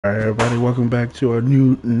Alright everybody, welcome back to our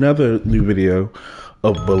another new video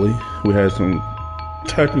of Bully. We had some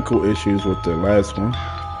technical issues with the last one.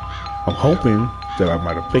 I'm hoping that I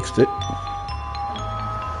might have fixed it,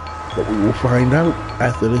 but we will find out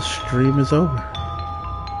after this stream is over.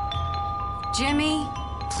 Jimmy,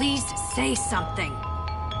 please say something.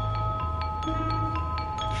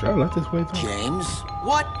 Should I let this wait though? James?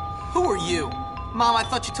 What? Who are you? Mom, I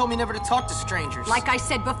thought you told me never to talk to strangers. Like I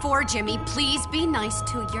said before, Jimmy, please be nice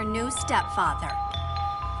to your new stepfather.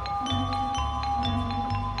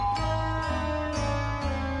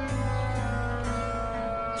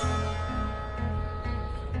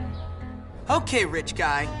 Okay, rich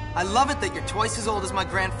guy. I love it that you're twice as old as my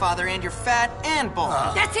grandfather and you're fat and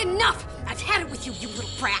bald. That's enough! I've had it with you, you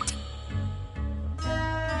little brat!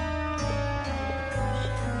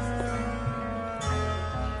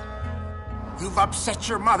 You've upset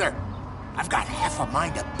your mother. I've got half a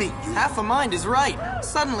mind to beat you. Half a mind is right.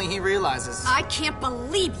 Suddenly he realizes. I can't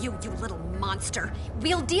believe you, you little monster.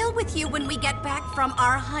 We'll deal with you when we get back from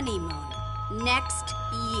our honeymoon. Next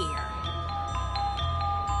year.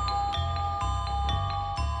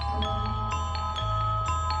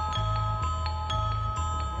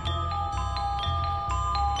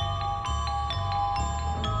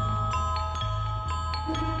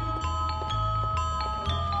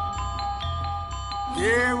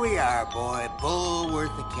 Here we are, boy.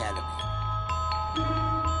 Bullworth Academy.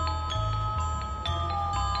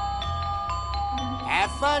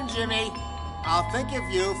 Have fun, Jimmy. I'll think of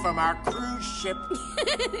you from our cruise ship.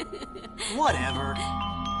 Whatever.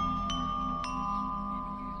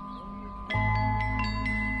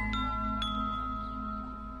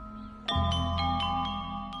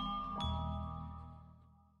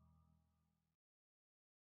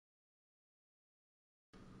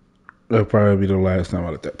 That'll probably be the last time I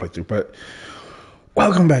let that play through, but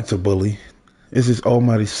welcome back to Bully. This is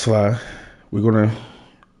Almighty Sly. We're gonna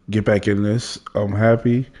get back in this. I'm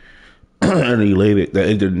happy and elated that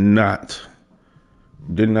it did not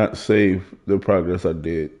save the progress I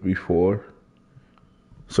did before.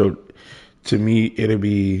 So to me, it'll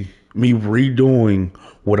be me redoing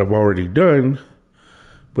what I've already done,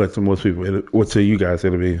 but to most people, to you guys,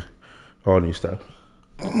 it'll be all new stuff.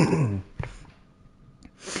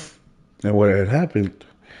 And what had happened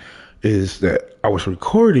is that I was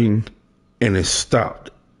recording and it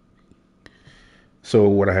stopped. So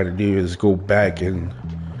what I had to do is go back and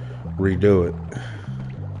redo it.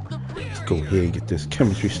 Let's go ahead and get this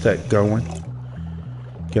chemistry stack going.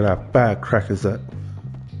 Get our firecrackers up.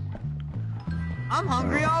 I'm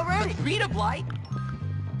hungry already. Beat a blight.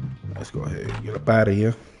 Let's go ahead and get up out of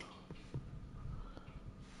here.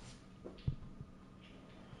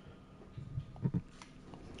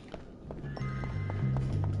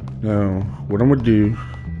 Now, what I'm gonna do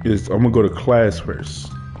is I'm gonna go to class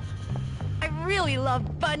first. I really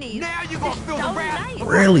love bunnies. Now you're gonna feel so the wrath. nice.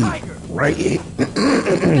 Really? Right here.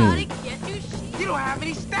 Gotta get new sheets. You don't have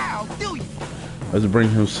any style, do you? Let's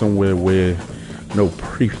bring him somewhere where no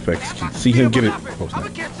prefects can see him get it. I'm gonna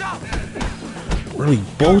catch up. Really,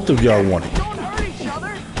 both of y'all want it. Don't hurt each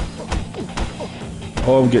other.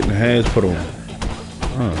 Oh, I'm getting hands put on.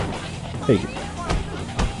 Take it.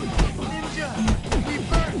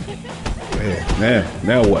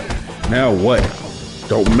 Now what? Now what?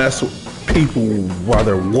 Don't mess with people while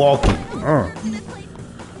they're walking.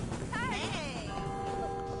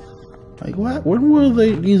 Like what? When will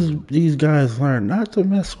these guys learn not to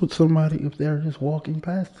mess with somebody if they're just walking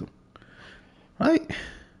past them? Right?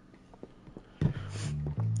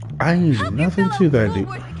 I ain't do nothing to that dude.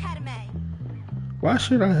 Why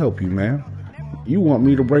should I help you, man? You want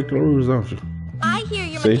me to break the rules, don't you? I hear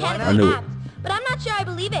you're See? mechanically I knew it. apt, but I'm not sure I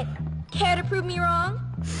believe it. Care to prove me wrong?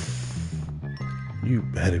 You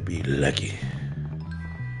better be lucky.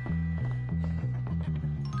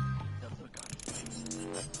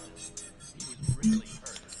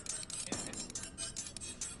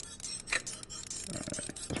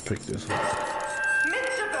 Let's pick this up.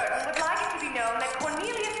 Mr. Burton would like it to be known that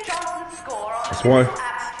Cornelius Johnson's score on That's the one.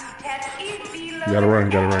 aptitude test is the lowest Gotta run. in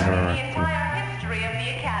the entire history of the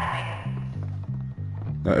Academy.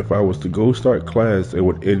 Now, if I was to go start class, it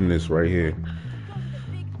would end this right here.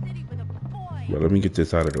 But let me get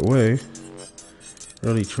this out of the way.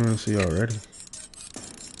 Really truancy already.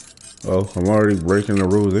 Oh, I'm already breaking the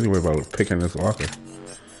rules anyway by picking this locker.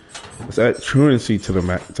 Let's add truancy to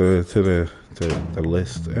the the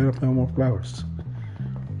list. And I found more flowers.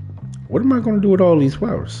 What am I gonna do with all these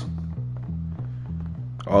flowers?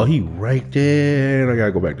 Oh, he right there. And I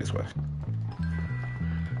gotta go back this way.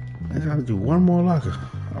 I gotta do one more locker.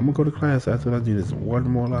 I'm gonna go to class after I do this one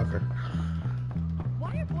more locker.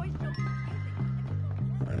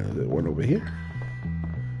 Is there one over here?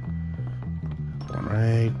 One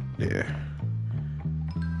right there.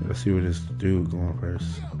 Let's see where this dude going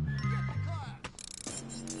first.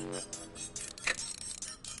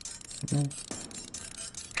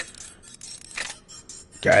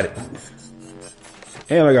 Got it.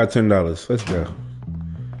 And I got $10. Let's go.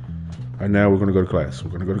 And now we're gonna go to class.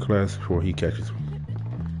 We're gonna go to class before he catches me.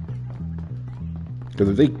 Because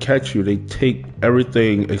if they catch you, they take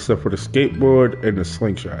everything except for the skateboard and the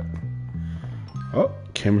slingshot. Oh,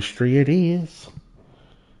 chemistry it is.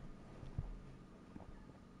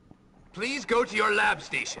 Please go to your lab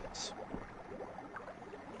stations.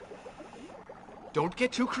 Don't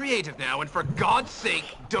get too creative now, and for God's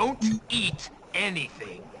sake, don't eat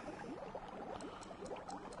anything.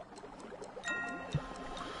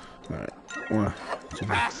 Alright, 1, 2,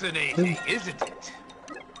 Fascinating, isn't it?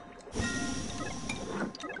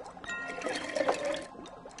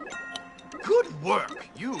 Good work.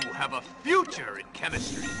 You have a future in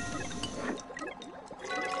chemistry.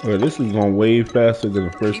 well, this is going way faster than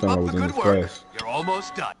the first Keep time I up was the in good this work. class. You're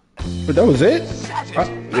almost done. But that was it?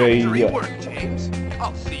 Satisfactory work, James.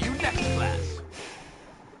 I'll see you next class.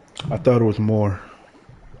 I thought it was more.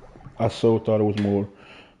 I so thought it was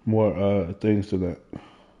more things to that.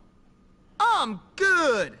 I'm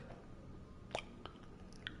good.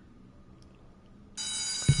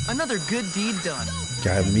 Another good deed done.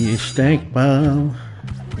 Got me a stank bomb.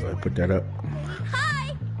 Go ahead, put that up.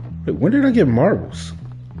 Hi! Wait, when did I get marbles?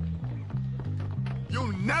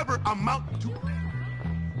 You'll never amount to...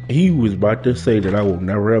 He was about to say that I will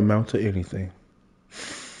never amount to anything.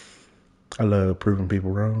 I love proving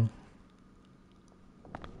people wrong.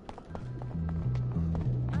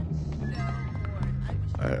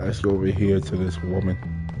 Alright, let's go over here to this woman.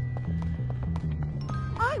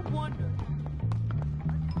 I wonder.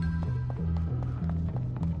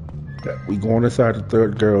 Yeah, we going inside the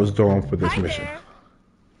third girl's dorm for this mission. There.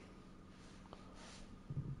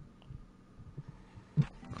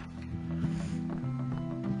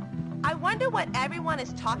 I wonder what everyone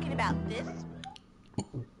is talking about this.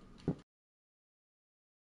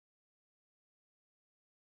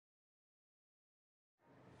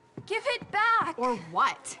 Give it back! Or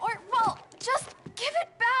what? Or, well, just give it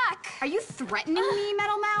back! Are you threatening me,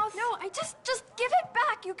 Metal Mouth? No, just give it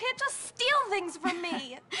back. You can't just steal things from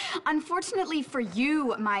me. Unfortunately for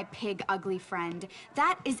you, my pig ugly friend,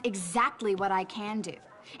 that is exactly what I can do.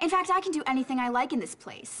 In fact, I can do anything I like in this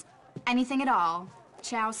place. Anything at all.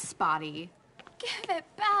 Ciao, Spotty. Give it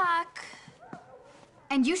back.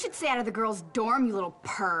 And you should stay out of the girls' dorm, you little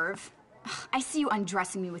perv. I see you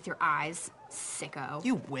undressing me with your eyes. Sicko.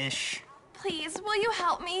 You wish. Please, will you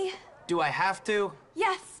help me? Do I have to?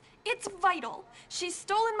 Yes, it's vital. She's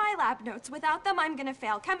stolen my lab notes. Without them, I'm gonna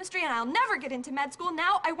fail chemistry and I'll never get into med school.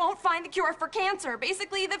 Now I won't find the cure for cancer.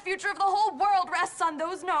 Basically, the future of the whole world rests on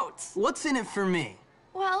those notes. What's in it for me?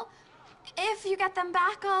 Well, if you get them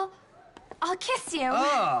back, I'll kiss you.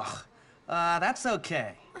 Ugh. That's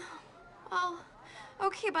okay. Well,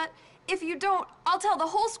 okay, but if you don't, I'll tell the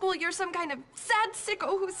whole school you're some kind of sad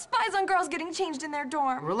sicko who spies on girls getting changed in their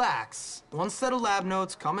dorm. Relax. One set of lab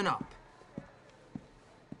notes coming up.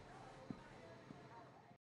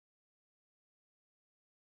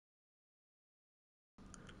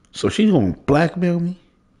 So she's gonna blackmail me?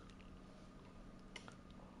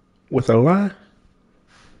 With a lie?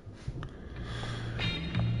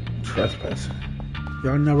 Trespassing.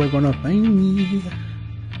 Y'all never gonna find me.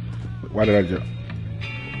 Why did I jump?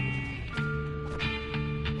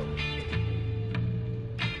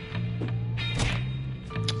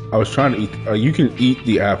 I was trying to eat. You can eat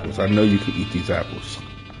the apples. I know you can eat these apples.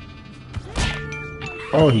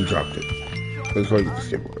 Oh, he dropped it. Let's go get the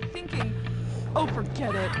skateboard. Thinking, oh,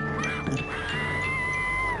 forget it.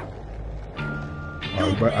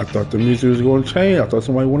 I thought the music was going to change. I thought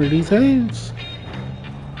somebody wanted these hands.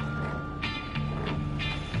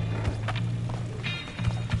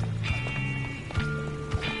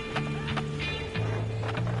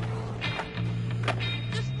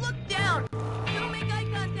 Just look down. Don't make eye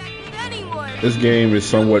contact with anyone. This game is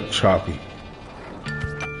somewhat choppy.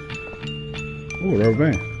 Oh,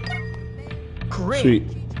 rubber band. Great. Sweet.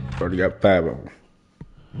 Already got 5 of them.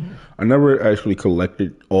 I never actually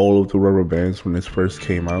collected all of the rubber bands when this first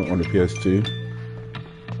came out on the PS2.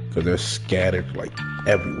 Because they're scattered like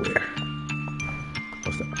everywhere.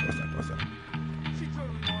 What's that? What's that? What's that?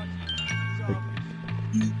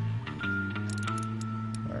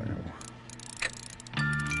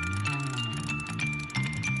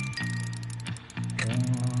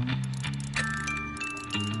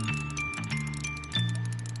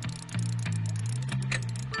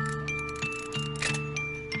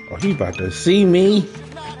 Oh, he about to see me.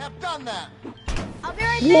 that. I'll be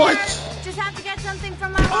right What? there. Just have to get something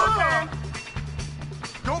from my locker.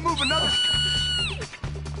 Don't move another.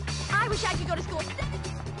 I wish I could go to school.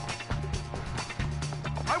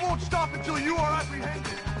 I won't stop until you are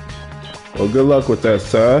apprehended. Well, good luck with that,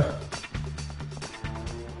 sir.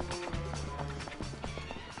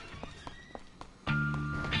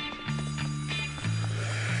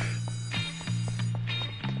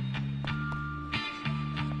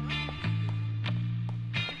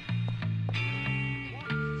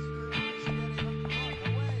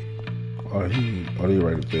 Oh, he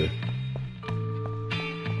right up there.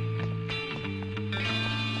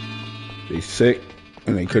 They sick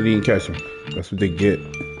and they couldn't even catch him. That's what they get.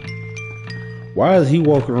 Why is he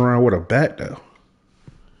walking around with a bat though?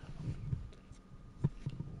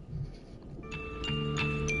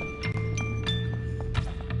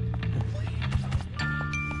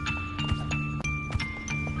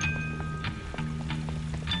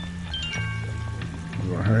 I'm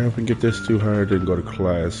gonna hurry up and get this to her, then go to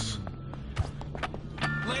class.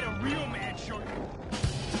 Let a real man show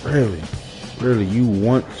you. Really? Really, you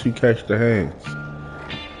want to catch the hands?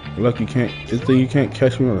 Look, you can't. It's that you can't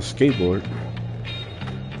catch me on a skateboard.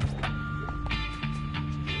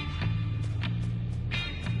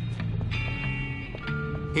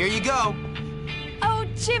 Here you go. Oh,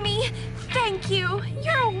 Jimmy, thank you.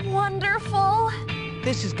 You're wonderful.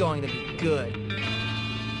 This is going to be good.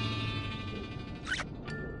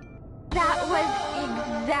 That was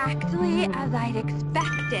exactly as I'd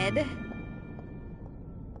expected.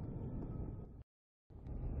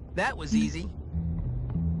 That was easy.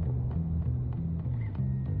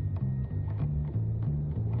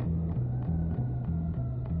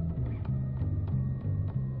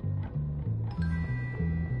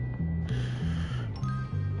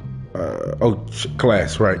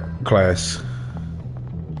 Class, right? Class.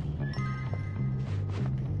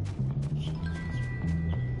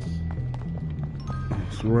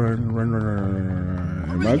 Let's run.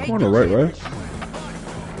 Am I going the right way?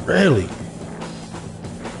 Really?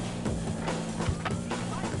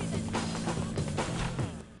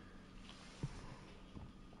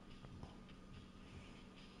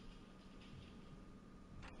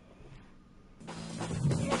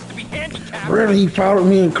 Really, he followed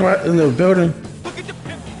me in the building.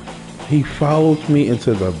 He followed me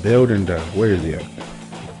into the building, though. Where is he at?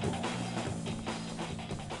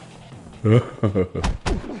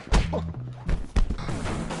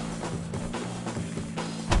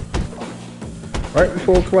 Right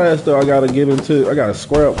before class, though, I gotta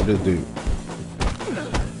square up with this dude.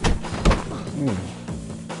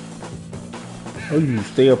 Oh, you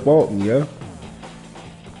stay up on me, yeah?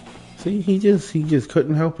 See, he just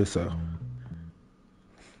couldn't help himself.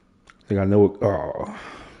 I think I know it. Oh.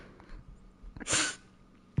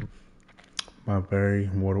 My very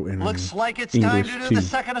mortal enemy. Looks like it's English time to do the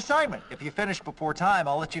second assignment. If you finish before time,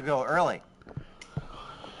 I'll let you go early.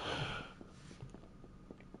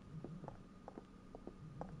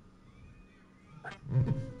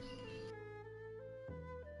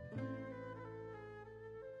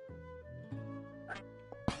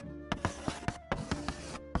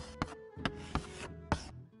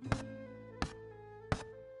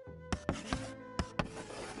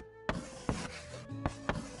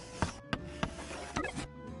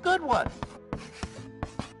 Good one.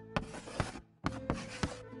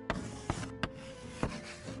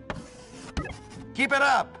 Keep it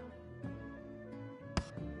up.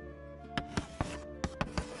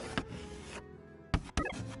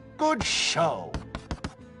 Good show.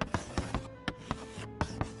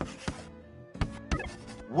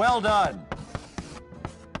 Well done.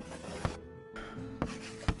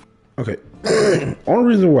 Okay.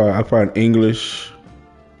 Only reason why I find English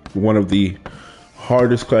one of the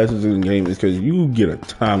hardest classes in the game is because you get a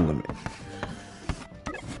time limit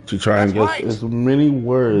to try and get as many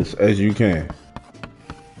words as you can.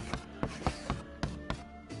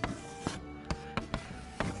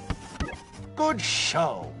 Good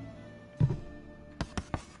show.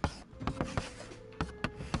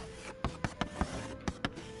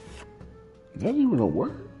 Not even a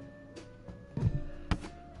word.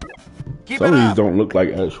 Some of these don't look like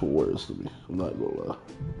actual words to me. I'm not gonna lie.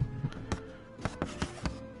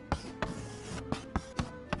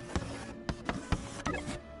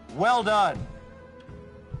 Well done.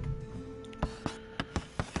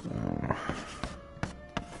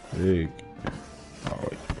 Big. Oh,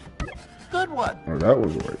 wait. Good one. Oh, that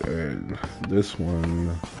was right. And this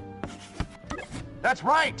one. That's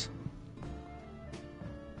right.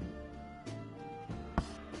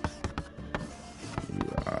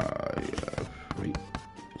 Yeah, wait.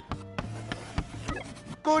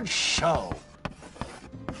 Good show.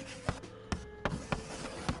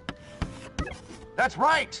 That's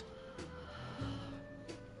right.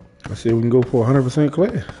 I said we can go for 100%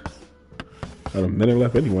 clear. Got a minute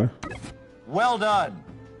left anyway. Well done.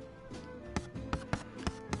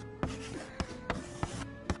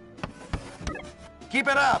 Keep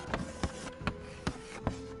it up.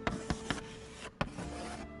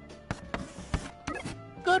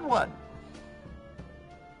 Good one.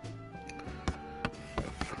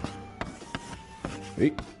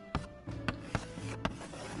 Hey.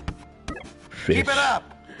 Fish. Keep it up.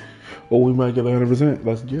 Oh, we might get 100%.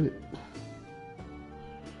 Let's get it.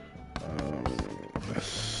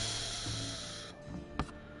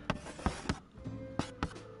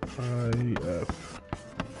 IF.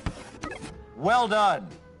 Well done.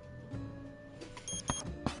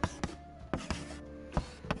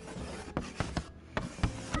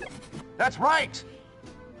 That's right.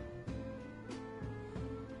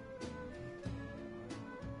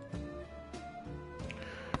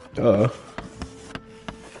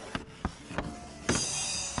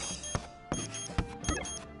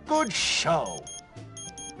 Good show.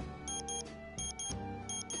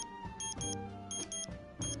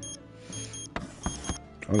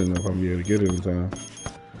 I don't know if I'm gonna be able to get it in time.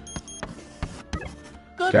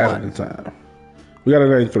 Good Got one. it in time. We got a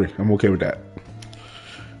 93. I'm okay with that.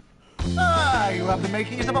 Ah, you have the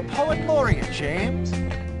makings of a poet laureate, James.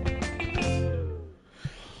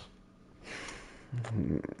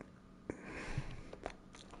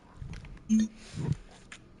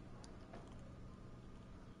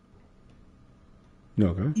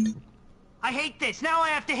 Okay. I hate this. Now I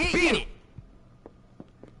have to hate you.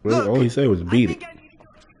 Really, all he said was beat it.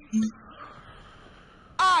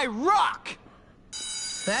 I rock.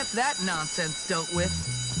 That's that nonsense dealt with.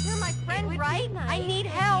 You're my friend, right? I need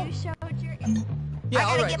help. Yeah, I all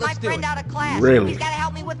gotta right, get my let's do friend it. out of class. Really? He's gotta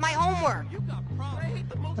help me with my homework.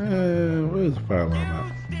 Where's the fire alarm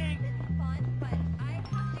at?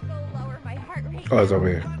 Oh, it's over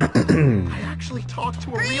here. I actually talked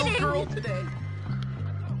to a real girl today.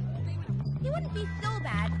 He wouldn't be so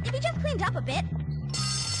bad if he just cleaned up a bit.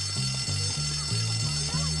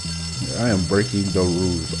 I am breaking the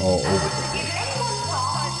rules all over. If anyone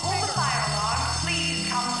wants to pull the fire alarm, please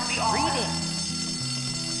come to the office.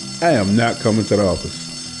 I am not coming to the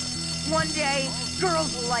office. One day,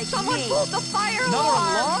 girls like Someone me. pulled the fire Another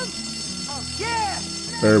alarm. alarm? Yeah.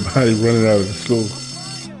 Everybody's running out of the school.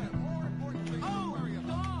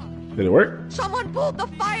 Did it work? Someone pulled the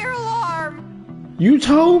fire alarm. You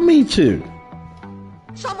told me to.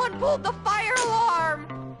 Someone pulled the fire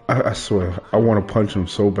alarm. I swear, I want to punch him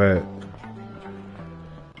so bad.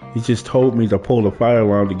 He just told me to pull the fire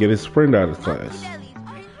alarm to get his friend out of class.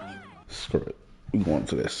 Screw it. We going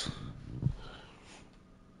to this.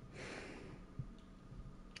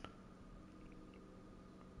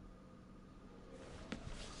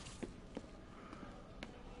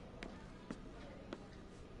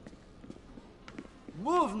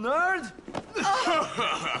 Move, nerd.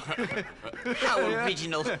 How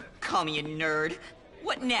original. Call me a nerd.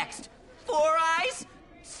 What next? 4 eyes?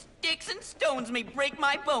 Sticks and stones may break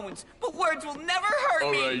my bones, but words will never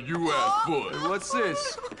hurt me. All right, you have fun. What's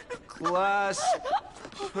this? Class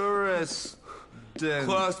president.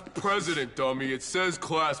 Class president, dummy. It says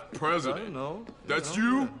class president. I know. That's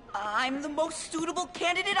you? I'm the most suitable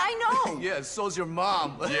candidate I know. Yeah, so's your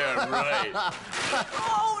mom. Yeah, right.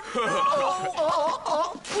 Oh,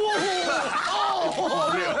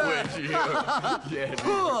 Yeah,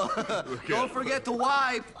 dude. Don't forget to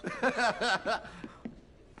wipe.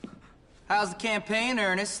 How's the campaign,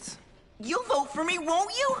 Ernest? You'll vote for me,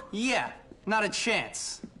 won't you? Yeah, not a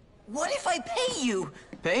chance. What if I pay you?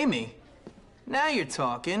 Pay me? Now you're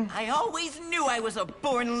talking. I always knew I was a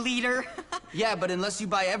born leader. Yeah, but unless you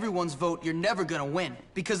buy everyone's vote, you're never gonna win.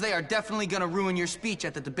 Because they are definitely gonna ruin your speech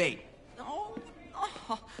at the debate. Oh,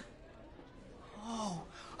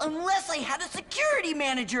 unless I had a security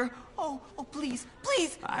manager. Oh, please,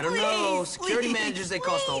 please, I don't know. please, Security please, managers, they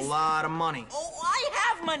cost a please. lot of money. Oh, I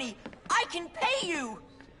have money. I can pay you.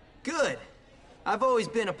 Good. I've always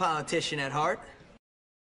been a politician at heart.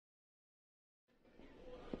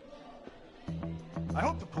 I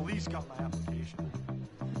hope the police got my application.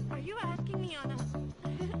 Are you asking me on a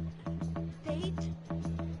date?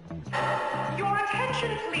 Your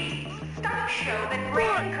attention, please. Studies show that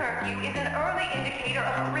breaking curfew is an early indicator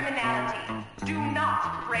of criminality. Do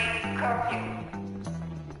not break curfew.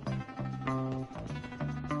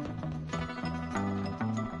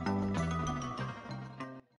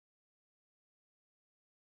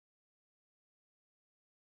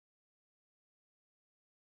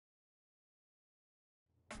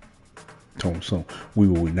 So we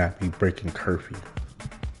will not be breaking curfew.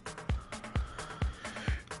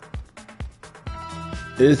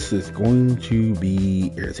 This is going to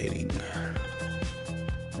be irritating.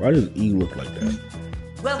 Why does E look like that?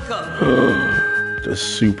 Welcome. The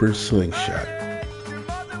super slingshot.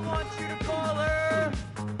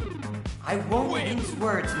 I won't mince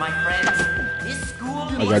words, my friends. This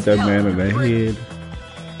school I got that man in the head.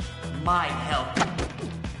 My help.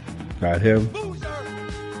 Got him.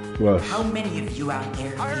 Well, how many of you out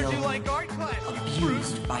there feel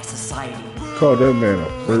abused by society? Call that man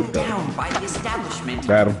a fruit. Down by the establishment.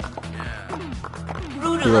 Got him.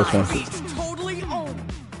 Brutalized.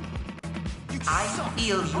 I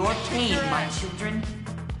feel your pain, my children.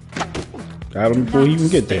 Got him before he even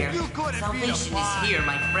get there. Salvation is here,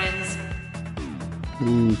 my friends.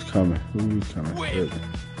 Who's coming? Who's coming?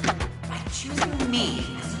 By choosing me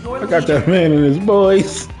as your I got that man in his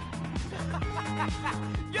voice.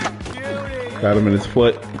 Got him in his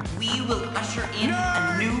foot. We will usher in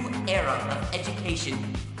a new era of education.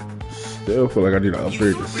 Still feel like I need to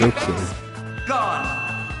upgrade the system. Gone.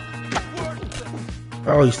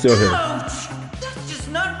 Oh, he's still here. Ouch! That's just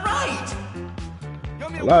not right.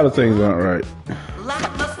 A lot of things aren't right.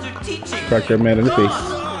 Lackluster teaching. Crack that man in the face.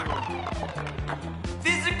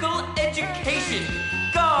 Physical education.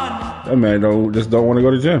 Gone. That man don't want to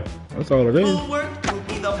go to gym. That's all it is. Bullworth will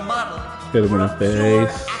be the model. Hit him in the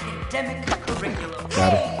face. Academic curriculum.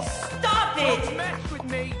 Got him. Stop it!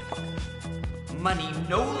 Money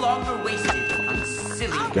no longer wasted on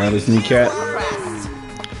silly. Got his kneecap.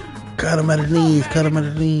 Cut him at his knees. Cut him at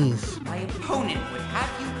his knees. My opponent would have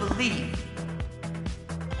you believe.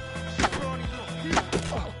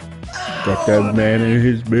 Got that man in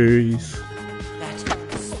his base. That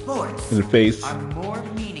sports in the face. Are more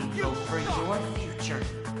meaningful for your future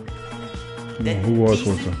than who was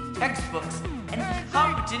decent textbooks and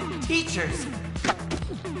competent teachers.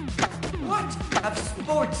 What have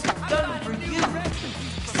sports done for you?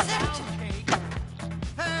 Except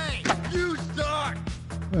hey, you start.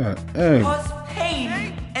 Cause pain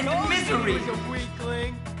and misery.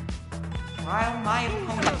 While my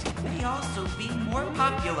opponent may also be more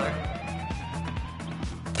popular.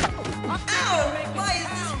 Ow! Why is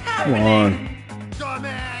this happening? Come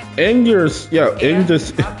on. In your, in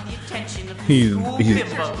this. He's.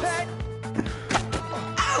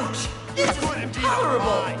 Ouch! This is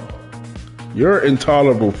intolerable. You're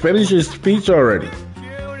intolerable. Finish your speech already.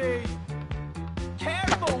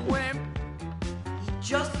 Careful, wimp. He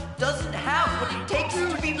just doesn't have what it takes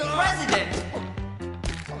to be president.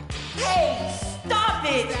 Hey, stop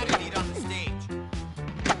it!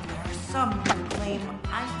 There are some who claim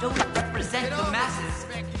I don't represent the masses.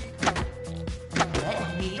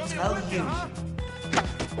 Let me tell you,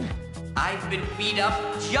 I've been beat up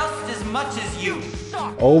just as much as you.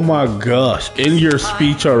 Oh my gosh! In your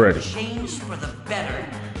speech already. Change for the better.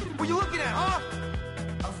 What are you looking at, huh?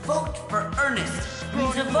 A vote for Ernest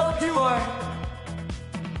means a vote for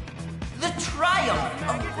the triumph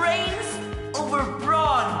of brains over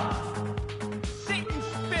brawn.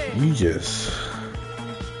 You just.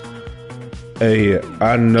 Hey,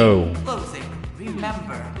 I know. Closing.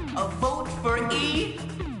 Remember, a vote for E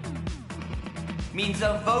means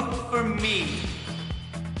a vote for me.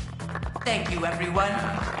 Thank you, everyone.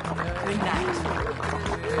 Good night.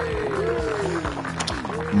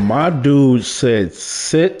 My dude said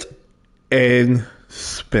sit and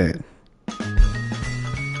spin.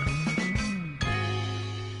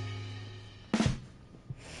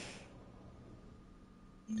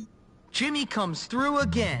 Jimmy comes through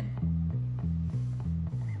again.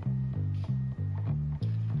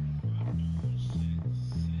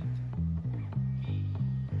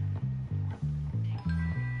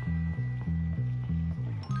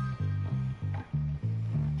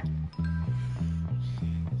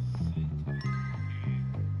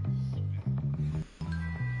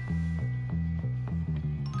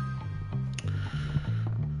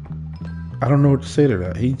 I don't know what to say to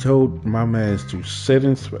that. He told my mans to sit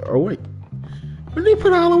and spin. Oh wait. When did he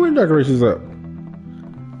put Halloween decorations up?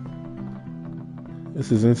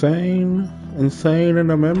 This is insane. Insane in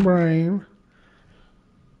the membrane.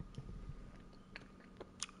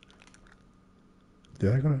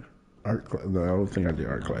 Did I go to art class? No, I don't think I did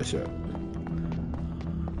art class yet.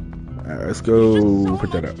 Alright, let's go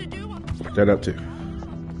put that up. Put that up too.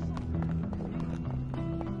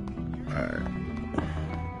 Alright.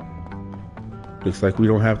 Looks like we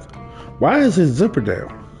don't have... Why is his zipper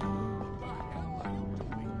down?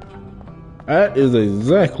 That is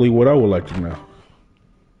exactly what I would like to know.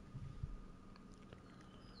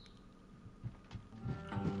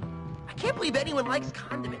 I can't believe anyone likes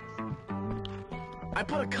condiments. I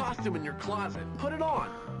put a costume in your closet. Put it on.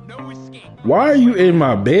 No escape. Why are you in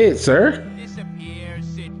my bed, sir? Disappear,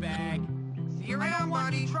 sit back. See around one.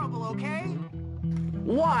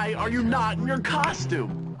 Why are you not in your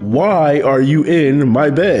costume? Why are you in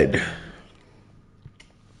my bed?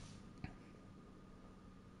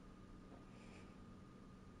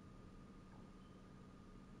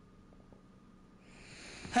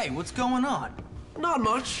 Hey, what's going on? Not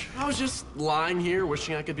much. I was just lying here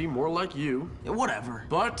wishing I could be more like you. Yeah, whatever.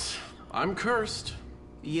 But I'm cursed.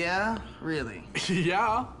 Yeah? Really?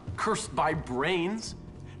 Yeah, cursed by brains.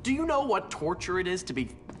 Do you know what torture it is to be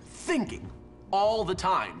thinking all the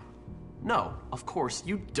time? No, of course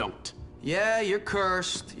you don't. Yeah, you're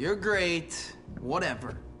cursed. You're great.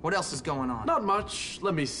 Whatever. What else is going on? Not much.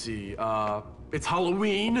 Let me see. It's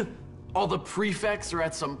Halloween. All the prefects are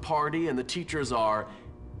at some party and the teachers are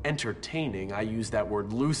entertaining. I use that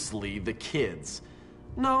word loosely, the kids.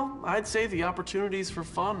 No, I'd say the opportunities for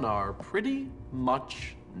fun are pretty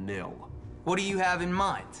much nil. What do you have in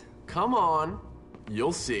mind? Come on,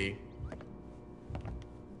 you'll see.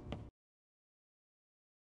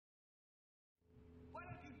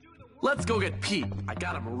 Let's go get Pete. I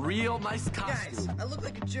got him a real nice costume. Guys, I look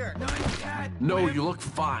like a jerk. No, you look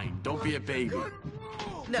fine. Don't be a baby.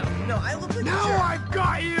 No, I look like a jerk. Now I've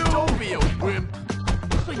got you! Don't be a wimp.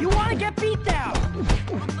 So you want to get beat down?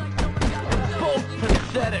 Both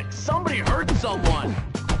pathetic. Somebody hurt someone.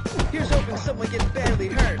 Here's hoping someone gets badly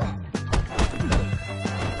hurt.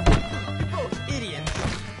 You're both idiots.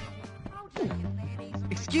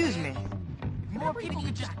 Excuse me. More people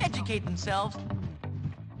could just educate themselves.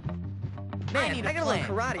 Man, I gotta learn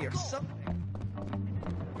karate or something.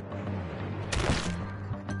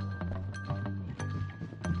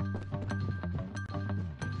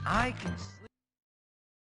 I can sleep.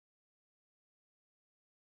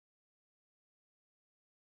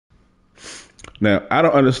 Now, I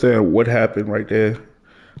don't understand what happened right there.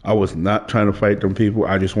 I was not trying to fight them people.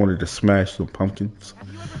 I just wanted to smash some pumpkins.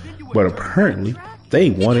 But apparently, they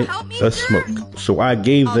wanted the smoke. So I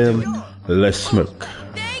gave them less smoke.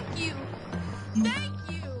 Thank you. Thank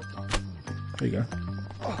you. There you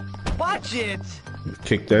go. Watch it.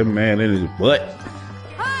 Kick that man in his butt.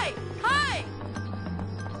 Hi. Hi.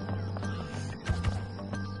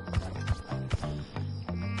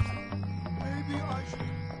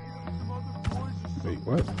 Wait,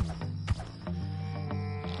 what?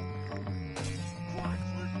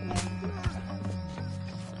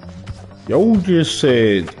 Yo just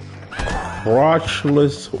said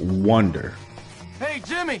crotchless wonder. Hey,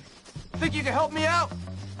 Jimmy. Think you can help me out?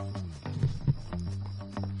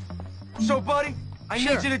 So, buddy, I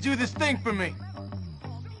need you to do this thing for me.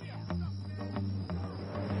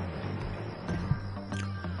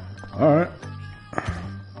 Alright.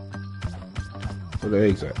 Where the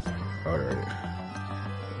eggs at? Alright.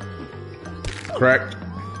 Cracked.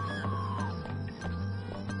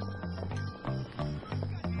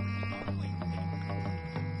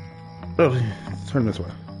 Oh, turn this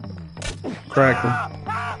way. Cracked him.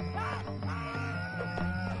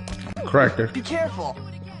 Cracked her. Be careful.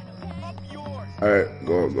 Alright,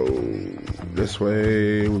 go this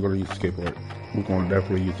way. We're gonna use the skateboard. We're gonna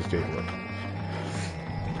definitely use the skateboard.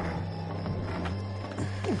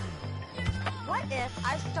 What if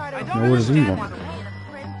I started? Now, what does he want?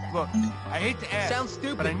 Look, I hate to ask. Sounds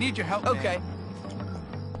stupid, but I need your help. Okay.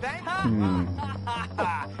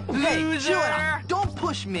 Hey, chill out. Don't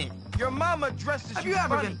push me. Your mama dresses Have you you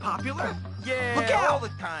ever funny. been popular? Yeah, Look out. all the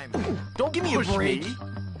time. Don't give me a break.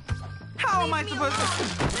 How am I supposed to?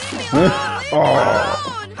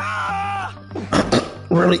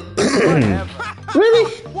 Really? Really?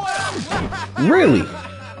 Really?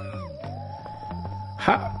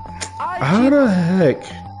 How the heck?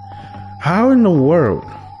 How in the world?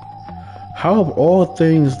 How of all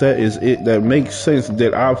things that is it that makes sense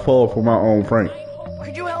that I fall for my own prank?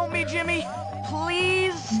 Could you help me, Jimmy?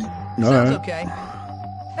 Please? All Sounds right. okay.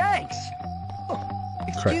 Thanks.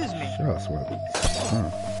 Excuse me. Shut up, Sweat.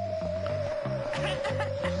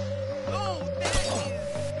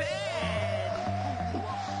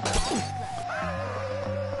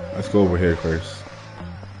 Let's go over here first.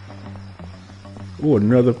 Oh,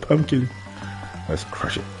 another pumpkin. Let's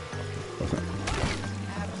crush it.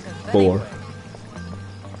 4.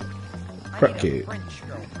 Crack kid.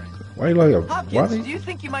 Why you like a Hopkins, why? do you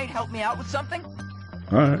think you might help me out with something?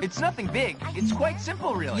 Alright. It's nothing big. It's quite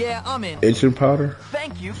simple, really. Yeah, I'm in. Itching powder?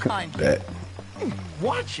 Thank you kindly. Bet.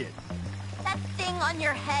 Watch it. That thing on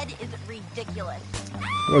your head is ridiculous.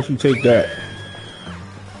 Why don't you take that?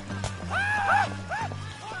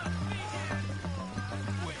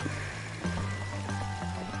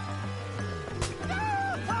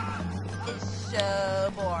 It's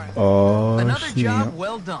so boring. Oh, Another snap. job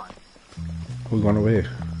well done. We're going over here.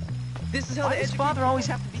 This is how the father always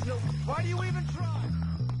have to be. Why do you even try?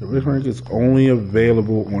 The wrist rank is only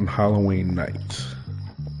available on Halloween nights.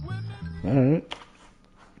 Alright.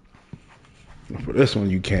 For this one,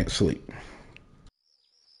 you can't sleep.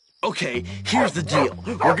 Okay, here's the deal.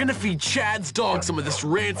 We're gonna feed Chad's dog some of this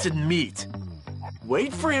rancid meat.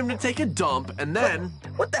 Wait for him to take a dump, and then...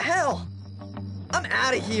 What the hell? I'm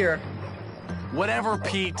out of here. Whatever,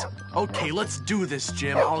 Pete. Okay, let's do this,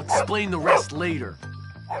 Jim. I'll explain the rest later.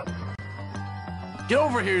 Get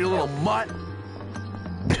over here, you little mutt.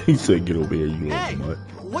 He said, get over here, you little mutt.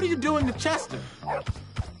 What are you doing to Chester?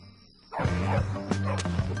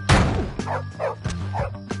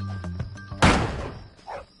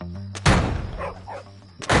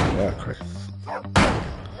 Yeah, Christ.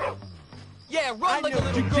 Yeah, run like a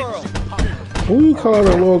little girl. Who you call a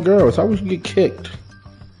little girl? It's how we should get kicked.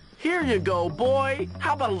 Here you go, boy.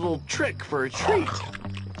 How about a little trick for a treat?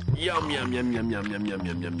 Yum, yum, yum, yum, yum, yum, yum,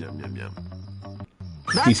 yum, yum, yum, yum, yum.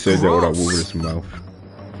 He said that without moving his mouth.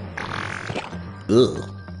 Ugh.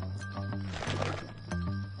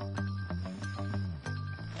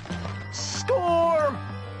 Storm!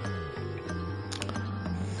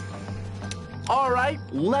 All right,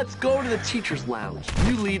 let's go to the teacher's lounge.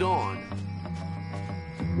 You lead on.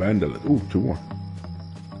 Vandalism. Ooh, 2-1.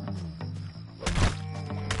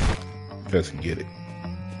 Let's get it.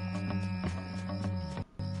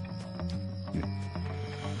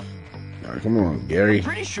 All right, come on, Gary.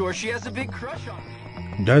 Pretty sure she has a big crush on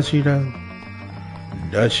me. Does she though?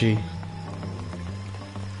 Does she?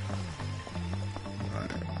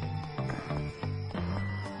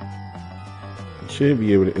 Should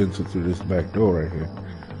be able to enter through this back door right here.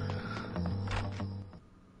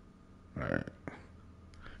 Alright.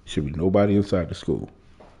 Should be nobody inside the school.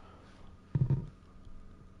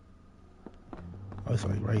 Oh, it's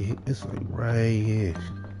like right here. It's like right here.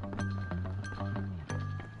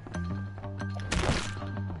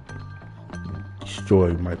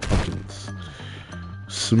 Destroy my pumpkins.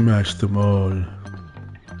 Smash them all.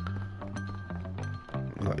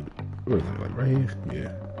 Like, where is it? Like right here?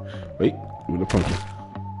 Yeah. Wait. With the pumpkin.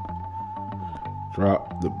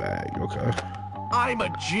 Drop the bag. Okay. I'm a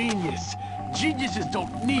genius. Geniuses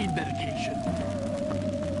don't need medication.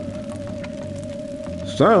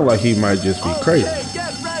 Sound like he might just be crazy. Okay,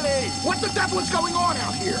 get ready. What the devil is going on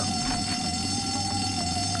out here?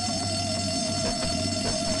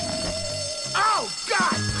 Oh,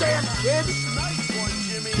 goddamn kid! Nice one,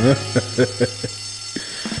 Jimmy.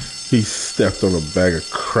 He stepped on a bag of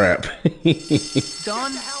crap.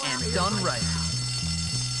 Done and done right.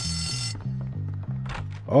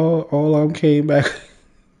 All of them came back.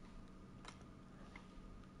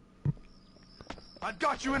 I've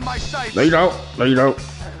got you in my sights. No, you don't. No, you don't.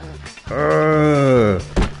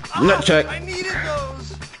 Nut check. I needed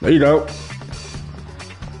those. No, you don't.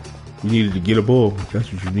 You needed to get a bull. That's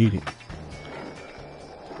what you needed.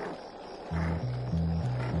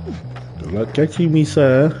 Good luck catching me,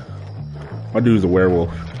 sir. My dude's a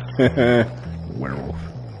werewolf. Werewolf.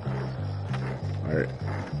 Alright.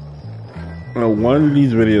 One of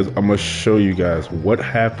these videos, I'm going to show you guys what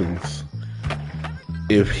happens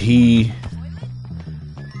if he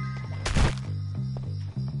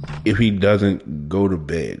doesn't go to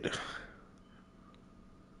bed.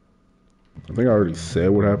 I think I already said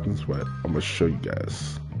what happens, but I'm going to show you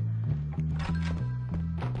guys.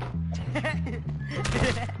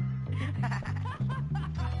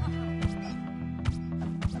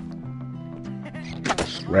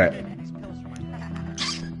 Rat.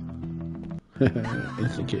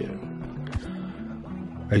 Insecure.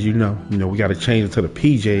 As you know, we got to change it to the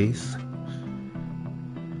PJs.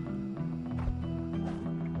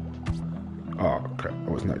 Oh crap! I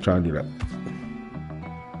was not trying to do that.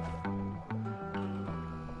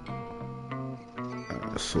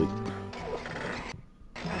 Sleep.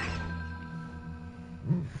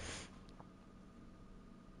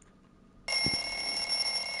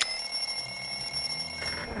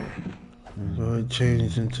 Go ahead and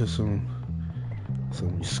change into some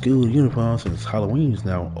school uniforms since Halloween's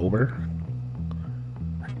now over.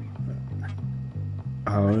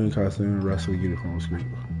 Halloween costume, wrestling uniform, school.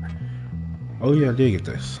 Oh yeah, I did get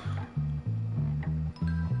this.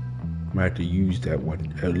 Might have to use that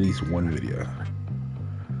one, at least one video.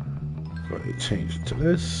 Go ahead and change it to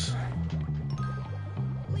this.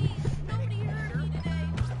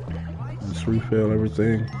 Let's refill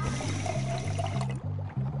everything.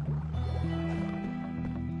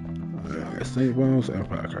 Snake bones and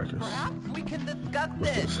firecrackers. We can discuss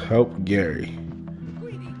Let's this. just help Gary.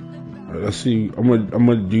 Right, let's see. I'm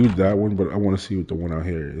gonna do that one, but I want to see what the one out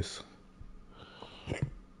here is.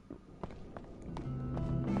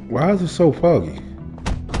 Why is it so foggy?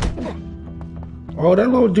 Oh, that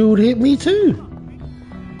little dude hit me too.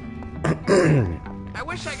 I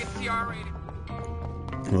wish I could see R-rated.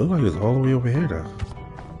 It looks like it's all the way over here, though.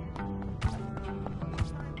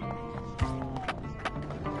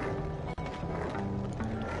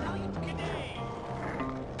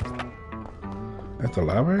 At the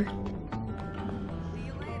library?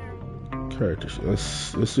 Character sheet.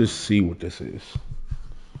 Let's just see what this is.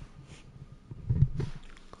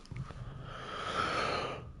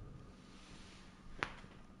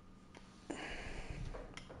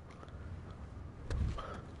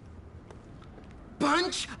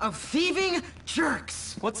 Bunch of thieving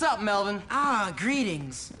jerks. What's up, Melvin? Ah,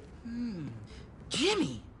 greetings.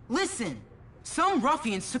 Jimmy, listen. Some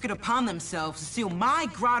ruffians took it upon themselves to steal my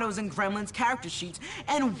Grottos and Gremlins character sheets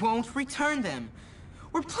and won't return them.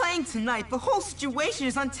 We're playing tonight. The whole situation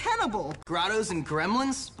is untenable. Grottos and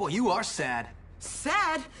Gremlins? Boy, you are sad.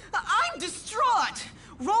 Sad? I'm distraught.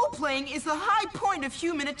 Role-playing is the high point of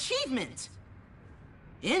human achievement.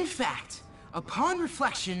 In fact, upon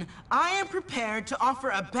reflection, I am prepared to offer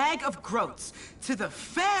a bag of groats to the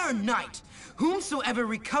fair knight, whomsoever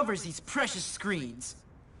recovers these precious screens.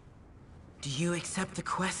 Do you accept the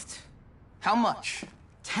quest? How much?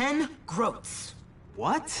 10 groats.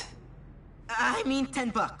 What? I mean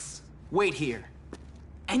 $10. Wait here.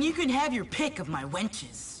 And you can have your pick of my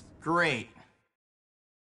wenches. Great.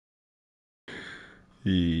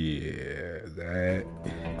 Yeah, that.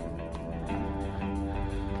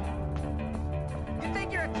 You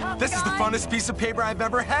think you're a tough This is the funnest piece of paper I've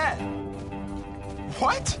ever had.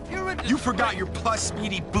 What? You forgot your plus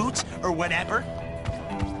speedy boots or whatever?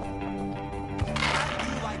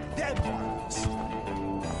 You like dead ones.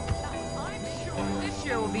 I'm sure this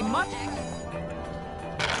year will be much.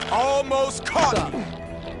 Almost caught me.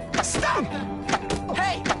 Stop!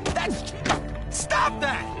 Hey, that's... Stop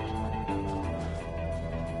that!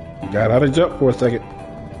 Got out of jump for a second.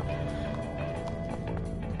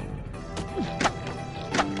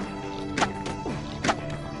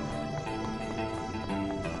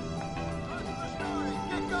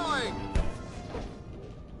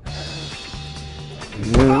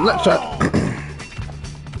 Left shot.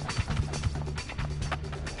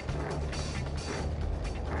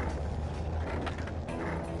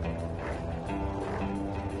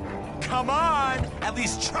 Come on! At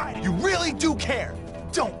least try it. You really do care,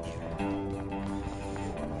 don't you?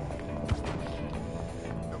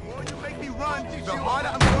 The more you make me run, the harder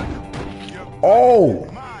I'm going to... Oh!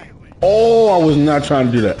 Oh, I was not trying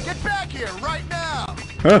to do that. Get back here right now!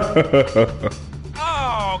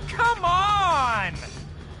 Oh, come on!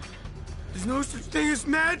 There's no such thing as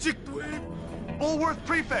magic, dweeb. Bullworth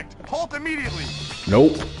Prefect, halt immediately!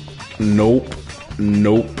 Nope. Nope.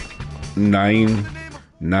 Nope. Nine.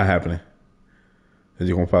 Not happening. Is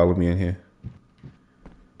he gonna follow me in here?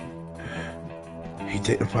 He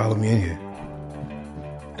didn't follow me in here.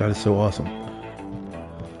 That is so awesome.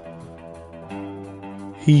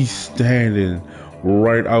 He's standing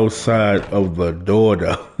right outside of the door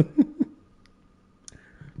though.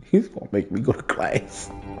 He's gonna make me go to class.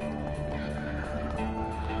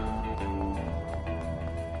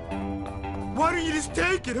 Why don't you just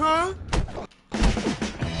take it, huh?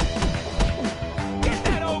 Get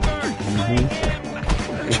that ogre! Slay him!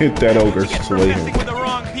 Get that ogre, slay him. Messing with the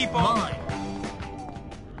wrong people.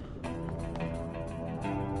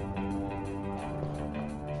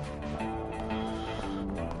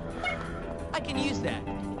 I can use that.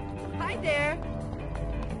 Hi there.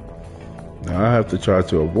 Now I have to try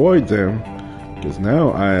to avoid them because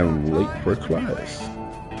now I am late for class.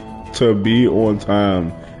 To be on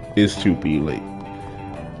time is to be late.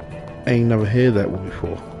 I ain't never heard that one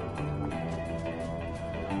before.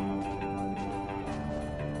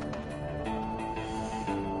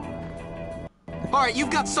 Alright, you've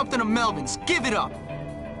got something of Melvin's. Give it up.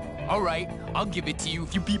 All right, I'll give it to you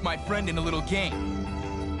if you beat my friend in a little game.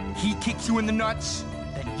 He kicks you in the nuts,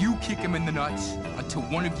 then you kick him in the nuts until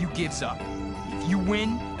one of you gives up. If you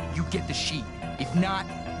win, you get the sheet. If not,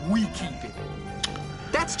 we keep it.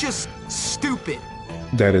 That's just stupid.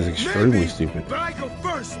 That is extremely stupid. But I go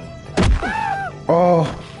first. Oh.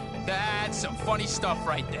 That's some funny stuff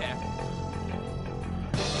right there.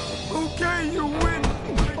 Okay, you win.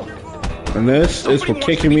 And this is for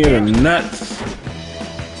kicking me in the nuts.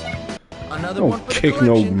 Another one Don't for the kick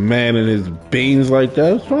no collection. man in his beans like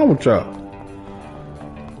that. What's wrong with y'all?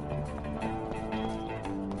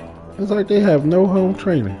 It's like they have no home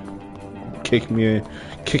training. Kick me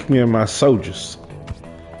in my soldiers.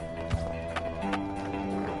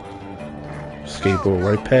 Skateboard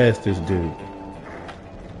right past this dude.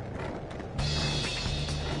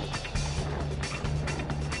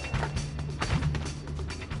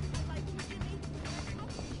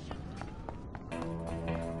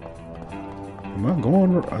 Am I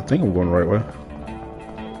going? I think I'm going the right way.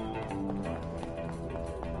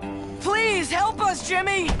 Please help us,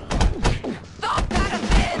 Jimmy! Stop that a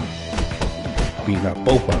bit! Beating up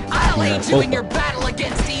both of them. I'll aid you in your battle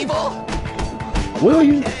against evil! Will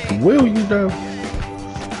you? Will you, though?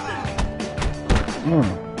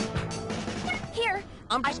 Here,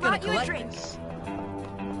 I'm just I brought gonna you a collect drink. this.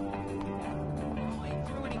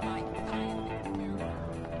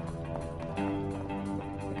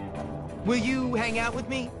 Will you hang out with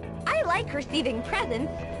me? I like receiving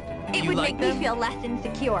presents. It You would like make them? me feel less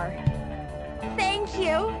insecure. Thank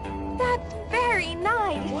you. That's very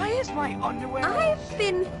nice. Why is my underwear? I've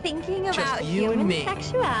been thinking about you and human me.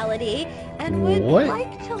 sexuality and would What?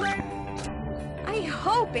 like to learn. I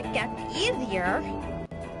hope it gets easier.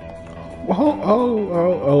 Hold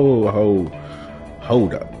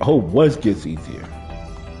up. Hope what gets easier.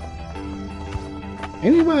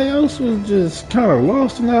 Anybody else was just kind of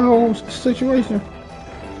lost in that whole situation?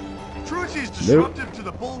 Truancy is disruptive to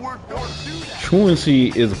the Bullworth door.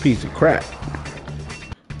 Truancy is a piece of crap.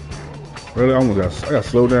 Really, I got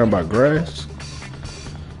slowed down by grass.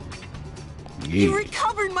 You Yeah.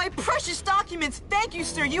 recovered my precious documents. Thank you,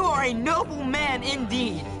 sir. You are a noble man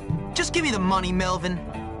indeed. Just give me the money, Melvin.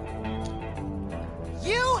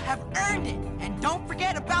 You have earned it. And don't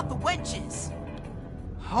forget about the wenches.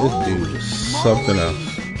 This dude is something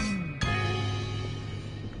else.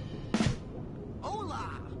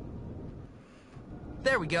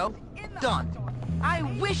 There we go. Done. I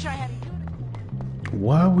wish I had a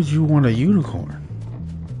Why would you want a unicorn?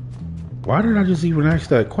 Why did I just even ask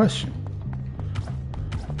that question?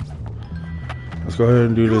 Let's go ahead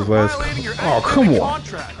and do this last. Oh, come on.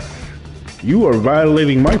 You are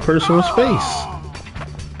violating my personal space.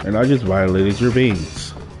 And I just violated your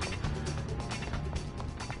beans.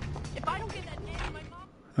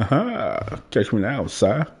 Aha. Catch me now,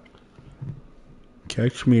 sir.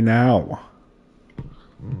 Catch me now.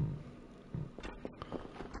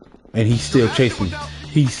 And he's still chasing me.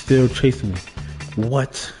 He's still chasing me.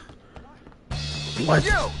 What? What?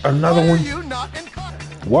 Another one?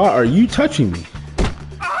 Why are you touching me?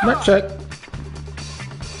 Not check.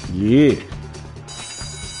 Yeah.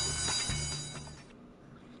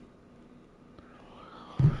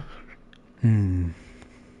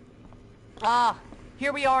 Ah,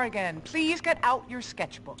 here we are again. Please get out your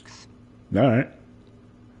sketchbooks. All right.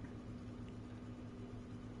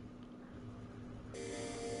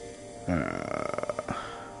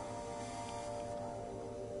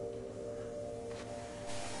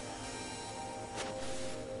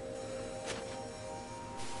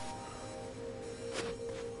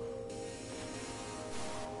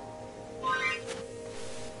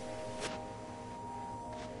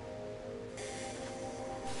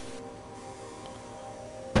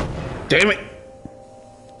 Damn it!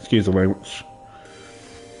 Excuse the language.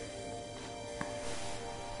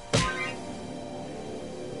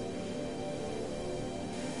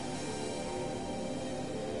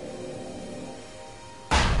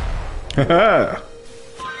 Haha!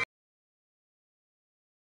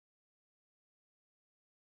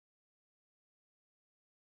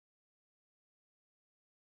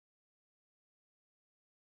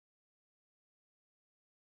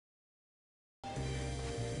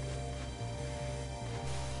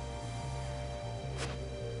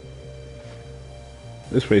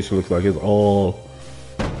 This face looks like it's all...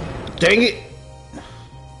 Dang it!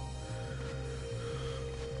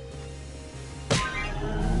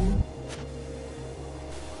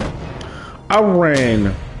 I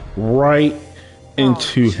ran right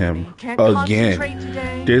into him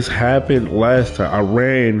again. This happened last time. I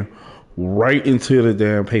ran right into the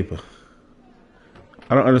damn paper.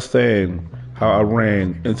 I don't understand how I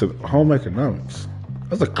ran into home economics.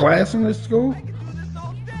 There's a class in this school?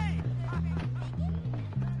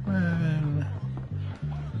 Man.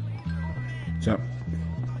 Jump.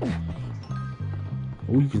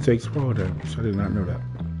 Oh, you can take sprawl damage. I did not know that.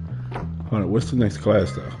 Hold on, what's the next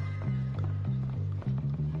class though?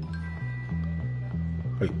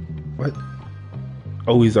 Wait, what?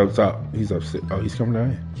 Oh, he's up top. He's upset. Oh, he's coming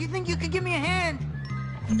down here. You think you could give me a hand?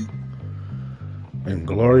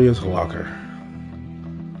 Inglorious locker.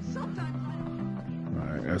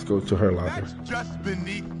 Alright, let's go to her locker. That's just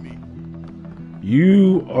beneath me.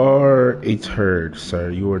 You are a turd, sir.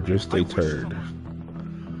 You are just a turd.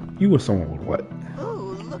 You were someone with what?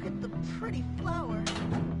 Oh, look at the pretty flower.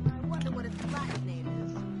 I wonder what its last name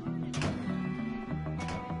is.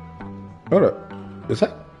 Hold up. Is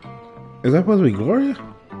that supposed to be Gloria?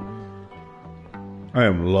 I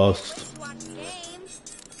am lost.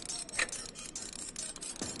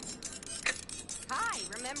 Hi,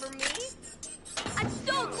 remember me? I'm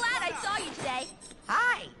so glad I saw you today.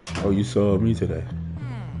 Hi. Oh, you saw me today.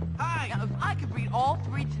 Hi. Now, if I could read all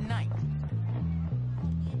 3 tonight.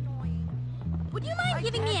 Would you mind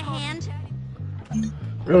giving me a hand?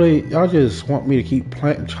 Really? Y'all just want me to keep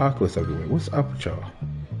planting chocolates everywhere. What's up with y'all?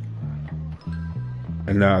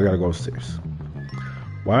 And now I gotta go upstairs.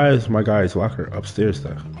 Why is my guy's locker upstairs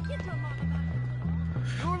though?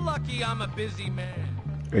 You're lucky I'm a busy man.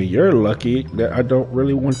 And you're lucky that I don't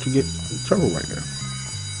really want to get in trouble right now.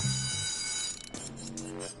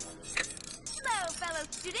 Hello, fellow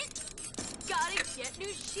student. Gotta get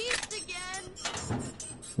new sheets again.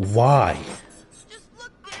 Why? Just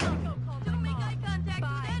look down. Don't make eye contact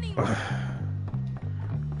with anyone.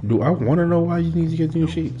 Do I want to know why you need to get new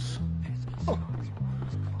sheets?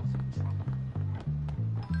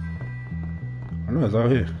 I know it's out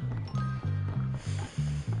here.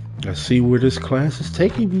 Let's see where this class is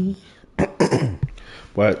taking me.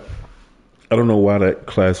 But I don't know why that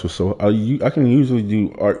class was so. I can usually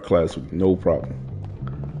do art class with no problem.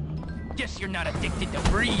 Guess you're not addicted to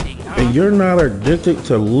breathing, huh? And you're not addicted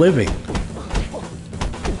to living.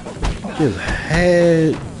 Just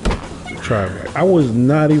had to try back. I was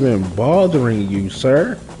not even bothering you,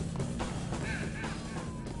 sir.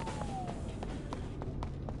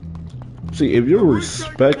 See, if your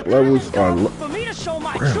respect levels are low. For me to show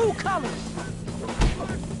my true colors.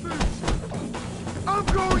 I'm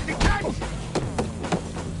going to catch you.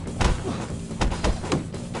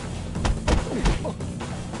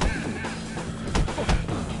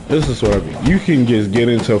 This is what I mean. You can just get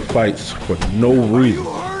into fights for no reason.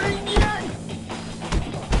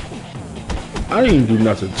 I didn't do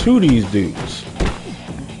nothing to these dudes.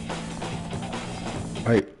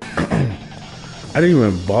 I didn't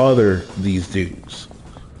even bother these dudes.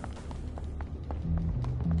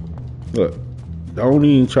 Look, don't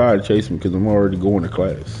even try to chase me because I'm already going to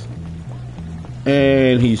class.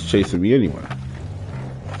 And he's chasing me anyway.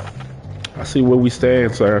 I see where we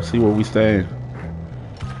stand, sir. I see where we stand.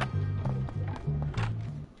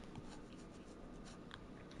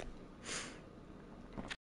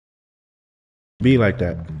 Be like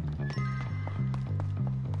that.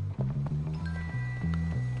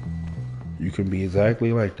 You can be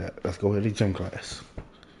exactly like that. Let's go ahead to gym class.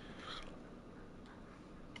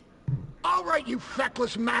 All right, you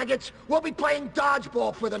feckless maggots. We'll be playing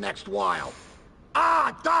dodgeball for the next while.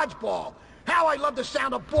 Ah, dodgeball. How I love the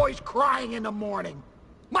sound of boys crying in the morning.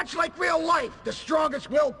 Much like real life, the strongest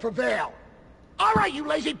will prevail. All right, you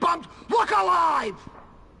lazy bums, look alive!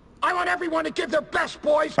 I want everyone to give their best,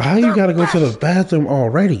 boys. How you gotta go to the bathroom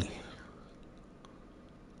already?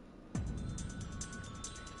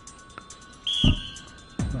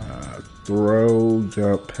 Throw,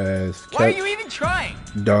 jump, pass, catch. Why are you even trying?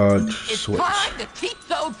 Dodge, It's switch. time to teach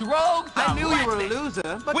those rogues. I knew you were a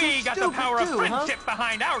loser, but We got the power of friendship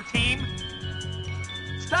behind our team.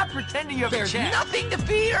 Stop pretending you have There's a chance. nothing to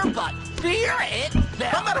fear but fear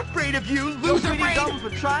itself. I'm not afraid of you, You're loser. pretty dumb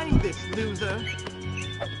for trying this, loser.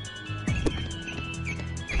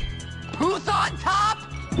 Who's on top?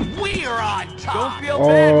 We're on top. Don't feel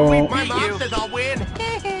bad when we My beat mom you. says I'll win.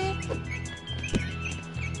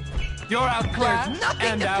 You're outclassed There's nothing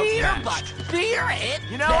and to fear outmatched. but fear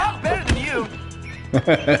itself. You know, I'm better than you.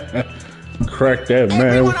 Crack that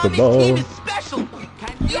man with the ball. Special.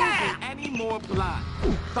 Can you be any more blunt?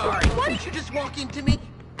 Sorry, why didn't you just walk into me?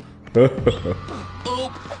 Oops,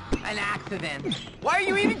 an accident. Why are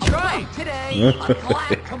you even trying? Today, a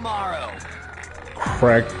clap tomorrow.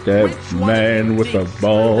 Crack that man with a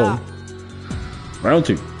ball. Round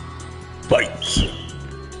 2. Fight.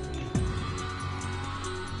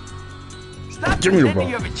 Stop Give me the pretending ball.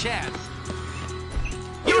 you have a chance.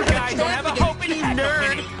 You guys don't have a hope in heck,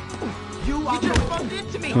 nerd. You just bumped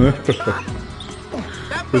into me.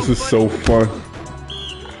 This is so fun.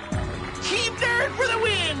 Team nerd for the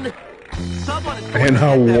win. Someone is And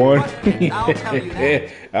I won. I'll tell you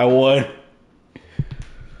that. I won.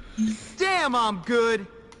 Damn, I'm good.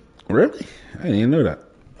 Really? I didn't even know that.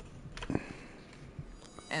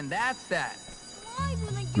 And that's that.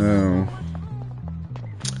 No.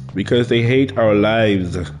 Because they hate our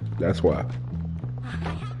lives. That's why.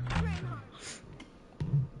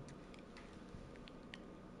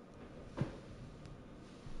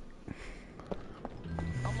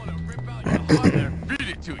 Beat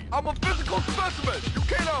it to you. I'm a physical specimen. You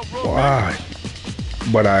can't outrun me. Why?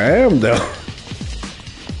 But I am though.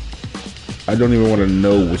 I don't even want to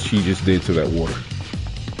know what she just did to that water.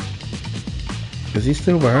 Is he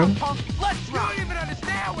still behind? You don't even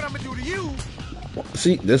understand what I'm gonna do to you.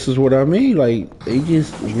 See, this is what I mean. Like, they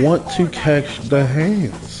just want to catch the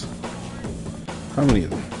hands. How many of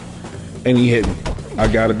them? And he hit me. I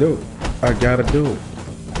gotta do it. I gotta do it.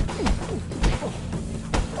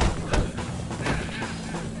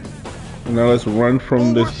 Now let's run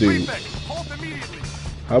from this dude.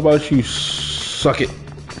 How about you suck it?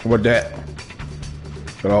 How about that?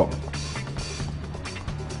 Shut up.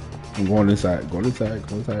 I'm going inside. Going inside.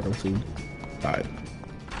 Go inside. Don't see me. Alright.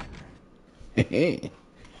 In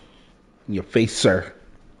your face, sir.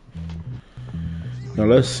 Now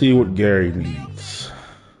let's see what Gary needs.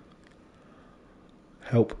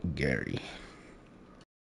 Help Gary.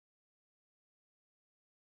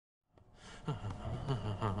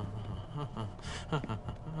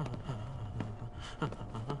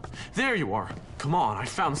 There you are. Come on, I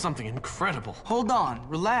found something incredible. Hold on,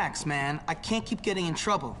 relax, man. I can't keep getting in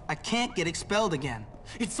trouble. I can't get expelled again.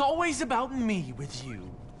 It's always about me with you.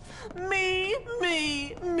 Me,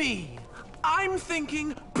 me, me. I'm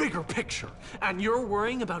thinking bigger picture, and you're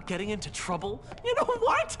worrying about getting into trouble? You know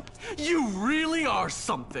what? You really are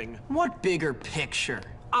something. What bigger picture?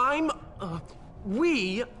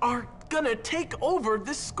 We are gonna take over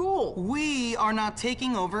this school. We are not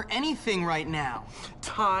taking over anything right now.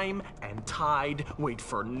 Time and tide wait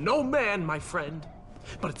for no man, my friend.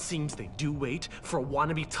 But it seems they do wait for a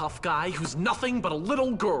wannabe tough guy who's nothing but a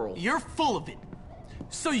little girl. You're full of it.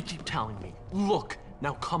 So you keep telling me, look,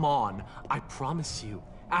 now come on. I promise you,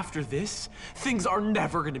 after this, things are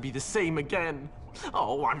never gonna be the same again.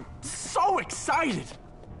 Oh, I'm so excited.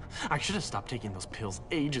 I should have stopped taking those pills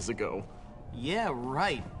ages ago. Yeah,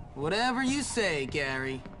 right. Whatever you say,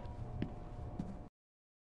 Gary.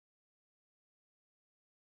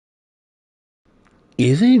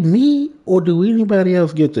 Is it me, or do anybody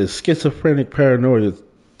else get the schizophrenic paranoia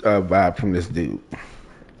vibe from this dude?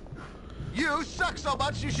 You suck so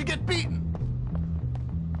much you should get beaten.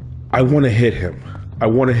 I want to hit him. I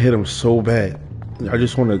want to hit him so bad. I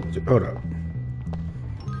just want to... Hold up.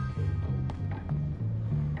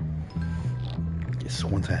 Just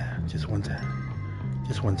one time. Just one time.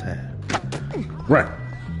 Just one time. Run.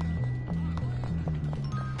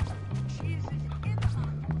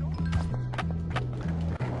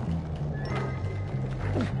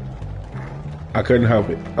 I couldn't help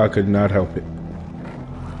it. I could not help it.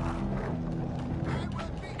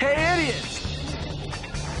 Hey, idiots!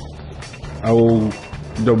 I will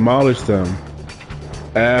demolish them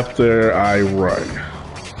after I run.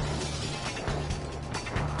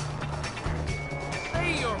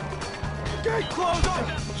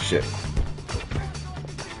 Shit.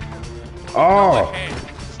 Oh,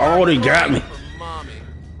 they got me.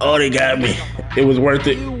 Oh, they got me. It was worth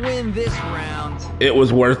it. You win this round. It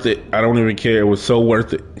was worth it. I don't even care. It was so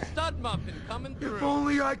worth it. If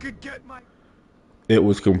only I could get my... It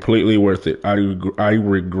was completely worth it. I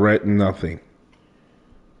regret nothing.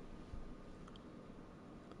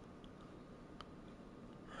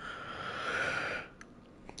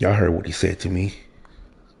 Y'all heard what he said to me.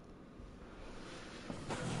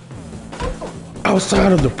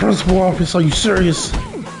 Outside of the principal office, are you serious?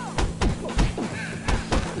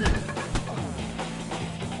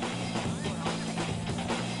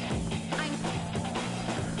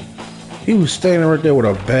 He was standing right there with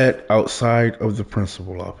a bat outside of the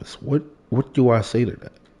principal office. What do I say to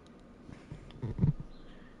that?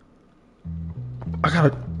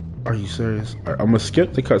 Are you serious? I'm gonna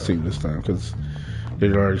skip the cutscene this time because they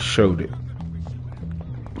already showed it.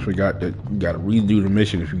 Forgot that you gotta redo the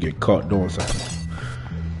mission if you get caught doing something.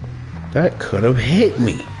 That could have hit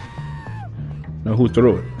me. Now who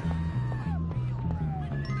threw it?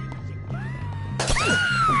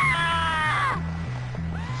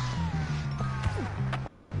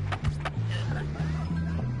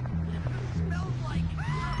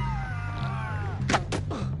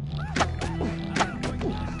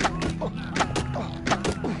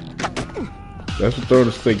 That's to throw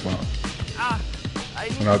the stink bomb.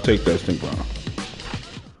 And I'll take that stink bomb.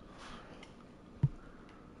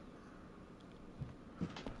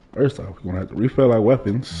 First off, we're gonna have to refill our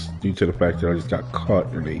weapons due to the fact that I just got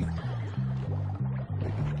caught in a...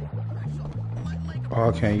 Oh,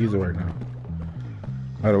 I can't use it right now.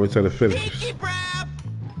 I gotta wait till it finishes.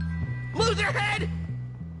 Loser head!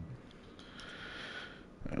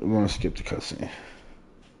 We're gonna skip the cutscene.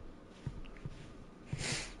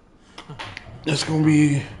 It's gonna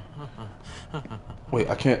be... Wait,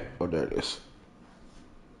 I can't... Oh, there it is.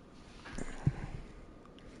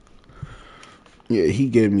 Yeah, he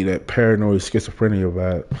gave me that paranoid schizophrenia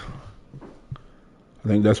vibe. I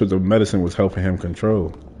think that's what the medicine was helping him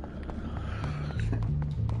control.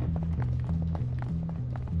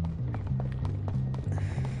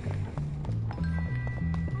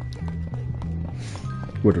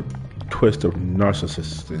 With a twist of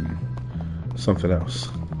narcissist and something else.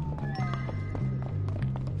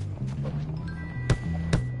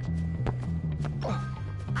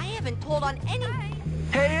 on any...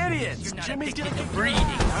 Hey, idiots! Jimmy's gonna get breathing.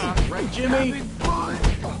 Right, Jimmy?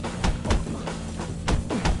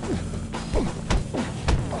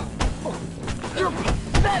 You're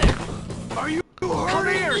pathetic! Are you Come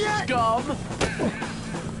here, scum!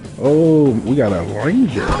 Oh, we got a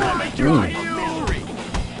ranger.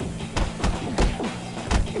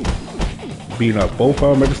 Beating up both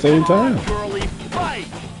of them at the same time. Girly, fight!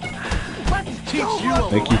 Let's teach you a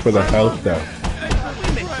Thank you for the health though.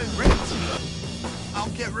 I'll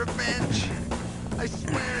get revenge. I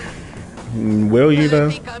swear. Will you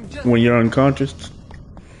though? When you're unconscious?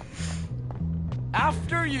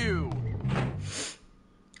 After you!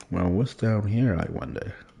 Well, what's down here, I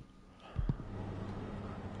wonder?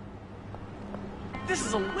 This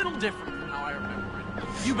is a little different from how I remember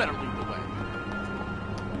it. You better lead the way.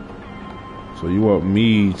 So you want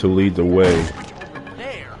me to lead the way?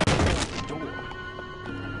 There. Door.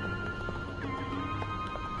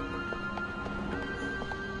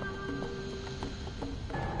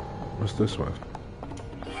 What's this one?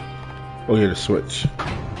 Oh yeah, the switch.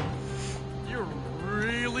 You're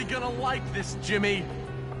really gonna like this, Jimmy.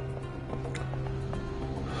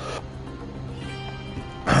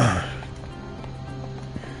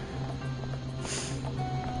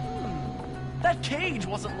 That cage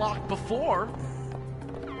wasn't locked before.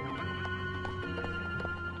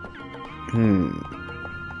 I'm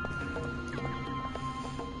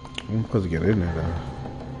supposed to get in there though.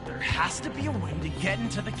 There has to be a way to get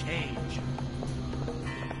into the cage.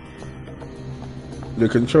 The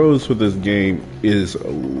controls for this game is a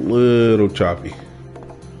little choppy.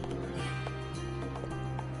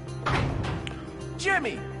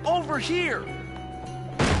 Jimmy, over here.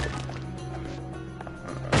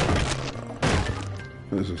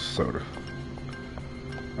 This is soda.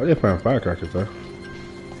 I just found firecrackers though.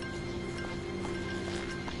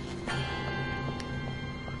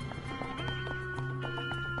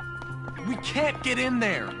 We can't get in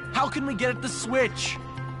there. How can we get at the switch?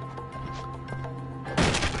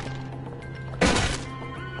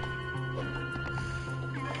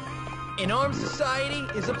 An armed society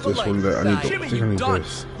is a This polite one that I need to Jimmy, think I you need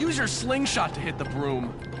dunce. this. Use your slingshot to hit the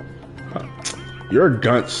broom. You're a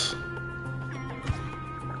dunce.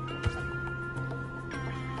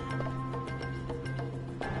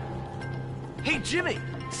 Hey, Jimmy,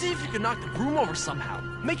 see if you can knock the broom over somehow.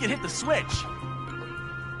 Make it hit the switch.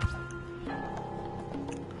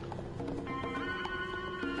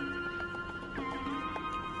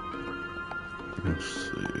 Let's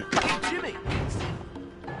see. Hey, Jimmy,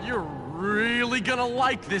 you're really gonna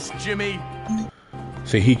like this, Jimmy.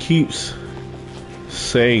 See, he keeps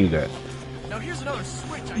saying that. Now here's another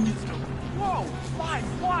switch I just opened. Whoa,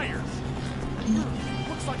 5 wires.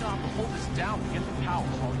 Looks like I'll have to hold this down to get the power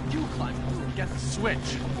while you climb through and get the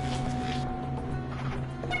switch.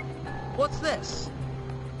 What's this?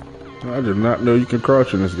 I did not know you can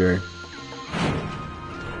crouch in this game.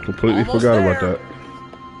 Completely Almost forgot there. about that.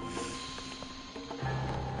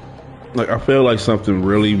 Like, I feel like something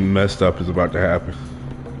really messed up is about to happen.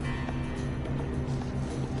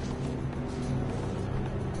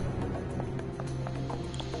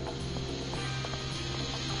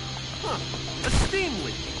 Huh, a steam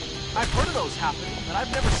leak. I've heard of those happening, but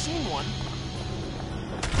I've never seen one.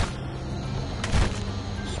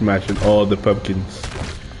 Smashing all the pumpkins.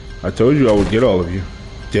 I told you I would get all of you,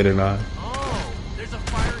 didn't I? Oh, there's a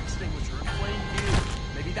fire extinguisher in plain view.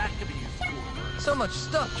 Maybe that could be used for. So much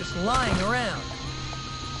stuff just lying around.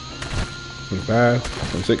 25,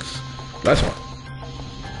 26. Last one.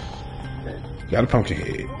 Got a pumpkin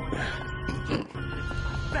head.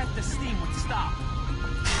 Bet the steam would stop.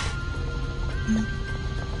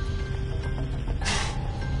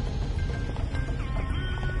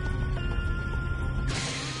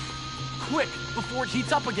 Quick, before it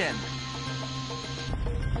heats up again.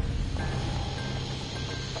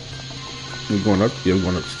 We going up? Yeah, we're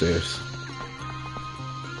going upstairs.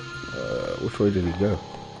 Which way did he go?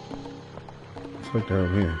 It's like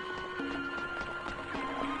down here.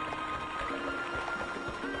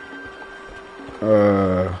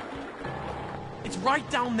 It's right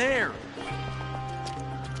down there.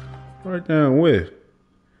 Right down where?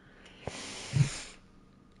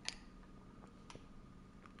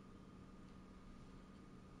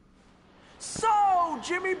 So,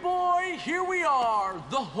 Jimmy boy, here we are,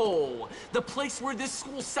 the hole. The place where this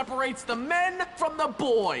school separates the men from the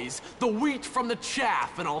boys, the wheat from the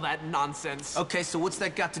chaff, and all that nonsense. Okay, so what's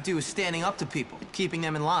that got to do with standing up to people, keeping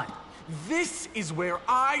them in line? This is where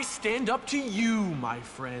I stand up to you, my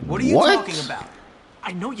friend. What are you talking about?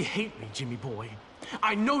 I know you hate me, Jimmy boy.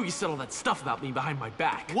 I know you said all that stuff about me behind my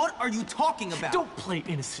back. What are you talking about? Don't play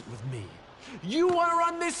innocent with me. You want to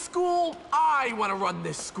run this school? I want to run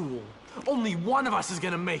this school. Only one of us is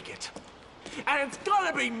gonna make it. And it's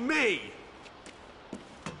gonna be me!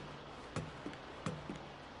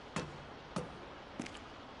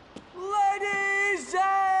 Ladies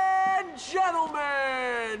and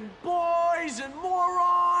gentlemen, boys and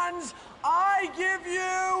morons, I give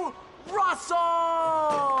you Russell!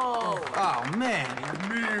 Oh, man.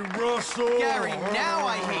 Me, Russell. Gary, now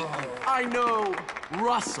I hate you. I know,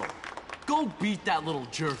 Russell. Go beat that little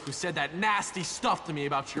jerk who said that nasty stuff to me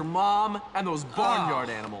about your mom and those barnyard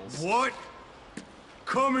animals. What?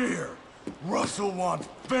 Come here. Russell wants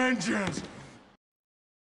vengeance.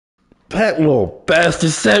 That little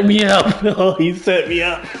bastard set me up. Oh, he set me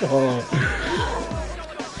up. Oh.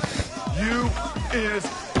 You is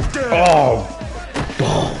dead. Oh,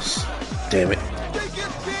 balls. Damn it.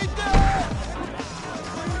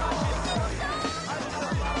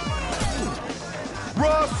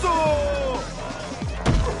 Russell!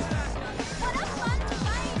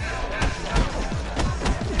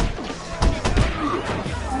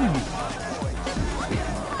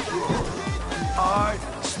 I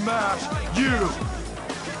smash you!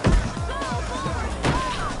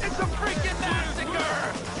 It's a freaking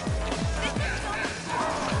massacre!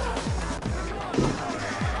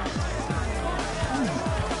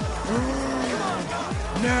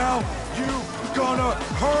 Now you gonna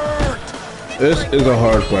hurt! This is a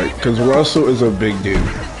hard fight because Russell is a big dude.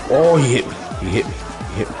 Oh, he hit me. He hit me.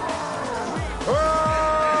 He hit me.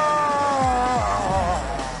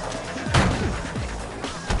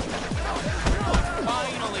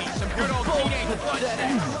 Finally, some good old teenage blood.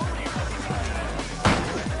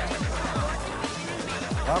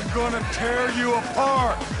 I'm gonna tear you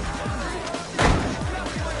apart!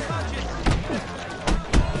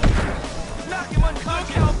 Knock him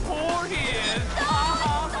unconscious! Look how poor he is!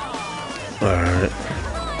 Alright.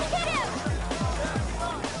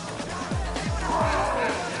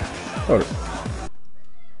 Hold it.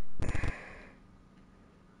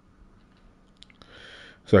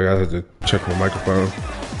 So I gotta have to check my microphone.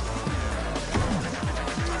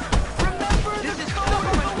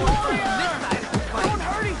 Don't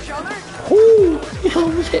hurt each other! Ooh, he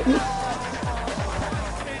almost hit me. Show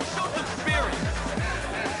some spirit!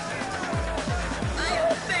 I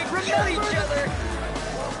hope they kill each other!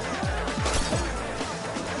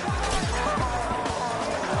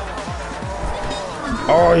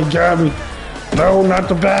 Oh, he got me. No, not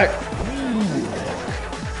the back.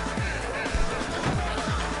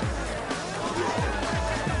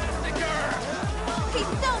 He's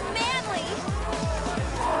so manly.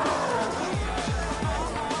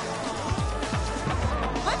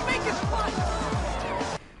 Let's make this fun!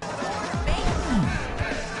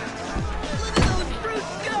 Look at those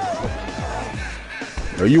fruits go.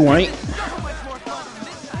 No, you ain't.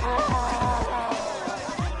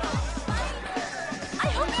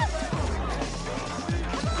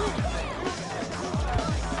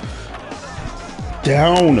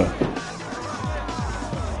 Down. Don't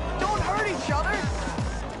hurt each other!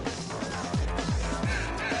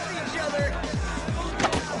 Each other!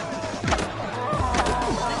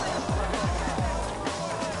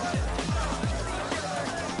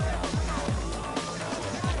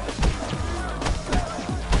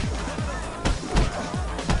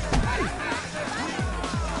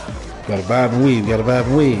 Gotta vibe and weave. Gotta vibe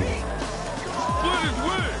and weave.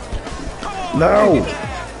 No.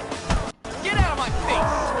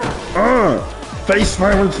 Face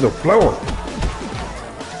slam into the floor.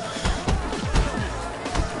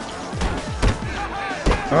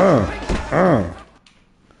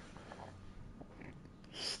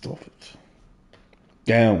 Stop it.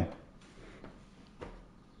 Down.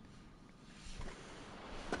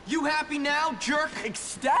 You happy now, jerk?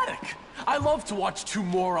 Ecstatic. I love to watch two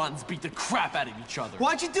morons beat the crap out of each other.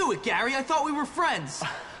 Why'd you do it, Gary? I thought we were friends.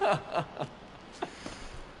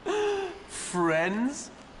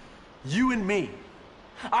 Friends? You and me.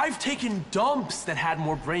 I've taken dumps that had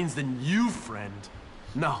more brains than you, friend.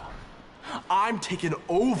 No. I'm taking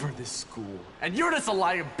over this school, and you're just a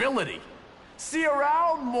liability. See you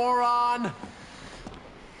around, moron!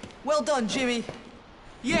 Well done, Jimmy.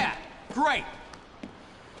 Yeah, great.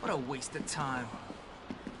 What a waste of time.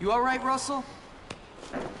 You all right, Russell?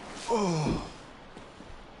 Oh.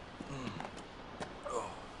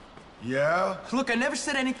 Yeah? Look, I never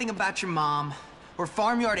said anything about your mom or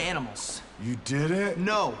farmyard animals. You didn't?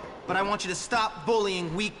 No, but I want you to stop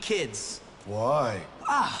bullying weak kids. Why?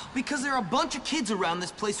 Because there are a bunch of kids around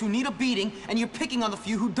this place who need a beating, and you're picking on the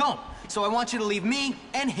few who don't. So I want you to leave me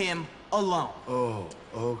and him alone. Oh,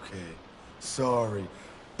 okay. Sorry.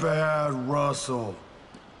 Bad Russell.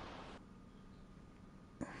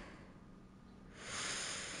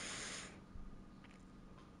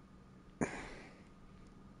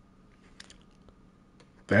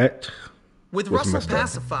 That With was Russell messed up.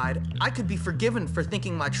 pacified, I could be forgiven for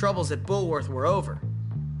thinking my troubles at Bullworth were over.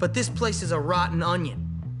 But this place is a rotten onion.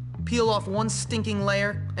 Peel off one stinking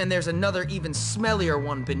layer, and there's another even smellier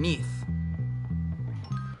one beneath.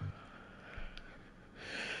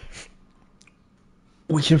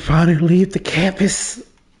 We can finally leave the campus.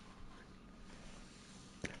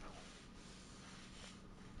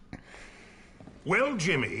 Well,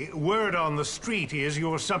 Jimmy, word on the street is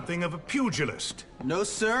you're something of a pugilist. No,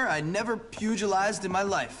 sir, I never pugilized in my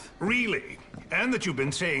life. Really? And that you've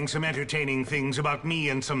been saying some entertaining things about me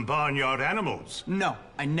and some barnyard animals. No,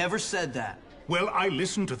 I never said that. Well, I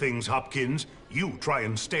listen to things, Hopkins. You try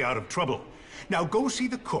and stay out of trouble. Now go see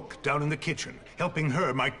the cook down in the kitchen. Helping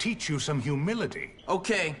her might teach you some humility.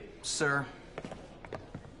 Okay, sir.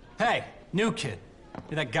 Hey, new kid.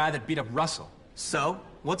 You're that guy that beat up Russell. So?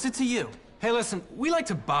 What's it to you? Hey, listen, we like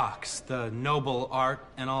to box, the noble art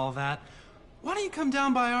and all that. Why don't you come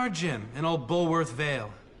down by our gym in old Bullworth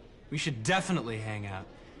Vale? We should definitely hang out.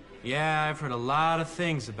 Yeah, I've heard a lot of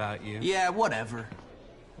things about you. Yeah, whatever.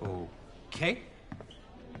 Okay.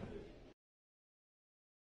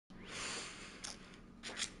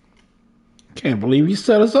 Can't believe you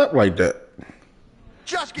set us up like that.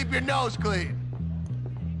 Just keep your nose clean.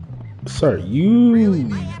 Sir, you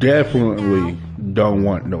definitely don't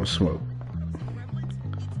want no smoke.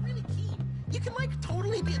 You can, like,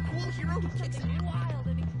 totally be a cool hero who kicks it wild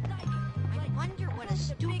and exciting. I wonder what a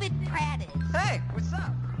stupid brat is. Hey, what's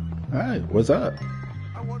up? Alright, what's up?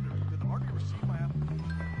 I wonder, did Artie receive my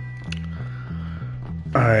application?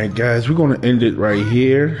 Alright, guys, we're going to end it right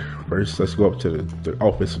here. First, let's go up to the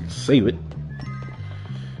office and save it.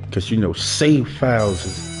 Because, you know, save files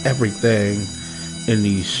is everything in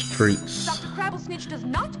these streets. Dr. Crabblesnitch does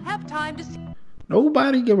not have time to see.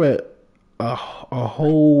 Nobody give a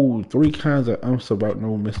whole 3 kinds of umps about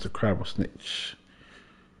no Mr. Crabblesnitch.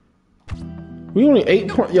 We only 8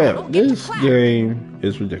 points. Yeah, this game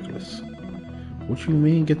is ridiculous. What you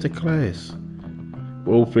mean get to class?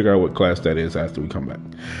 We'll figure out what class that is after we come back.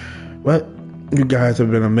 But you guys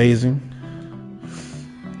have been amazing.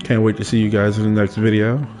 Can't wait to see you guys in the next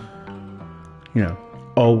video. You know,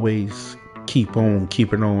 always keep on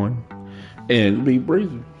keeping on and be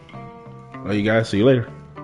breathing. Well, you guys, see you later.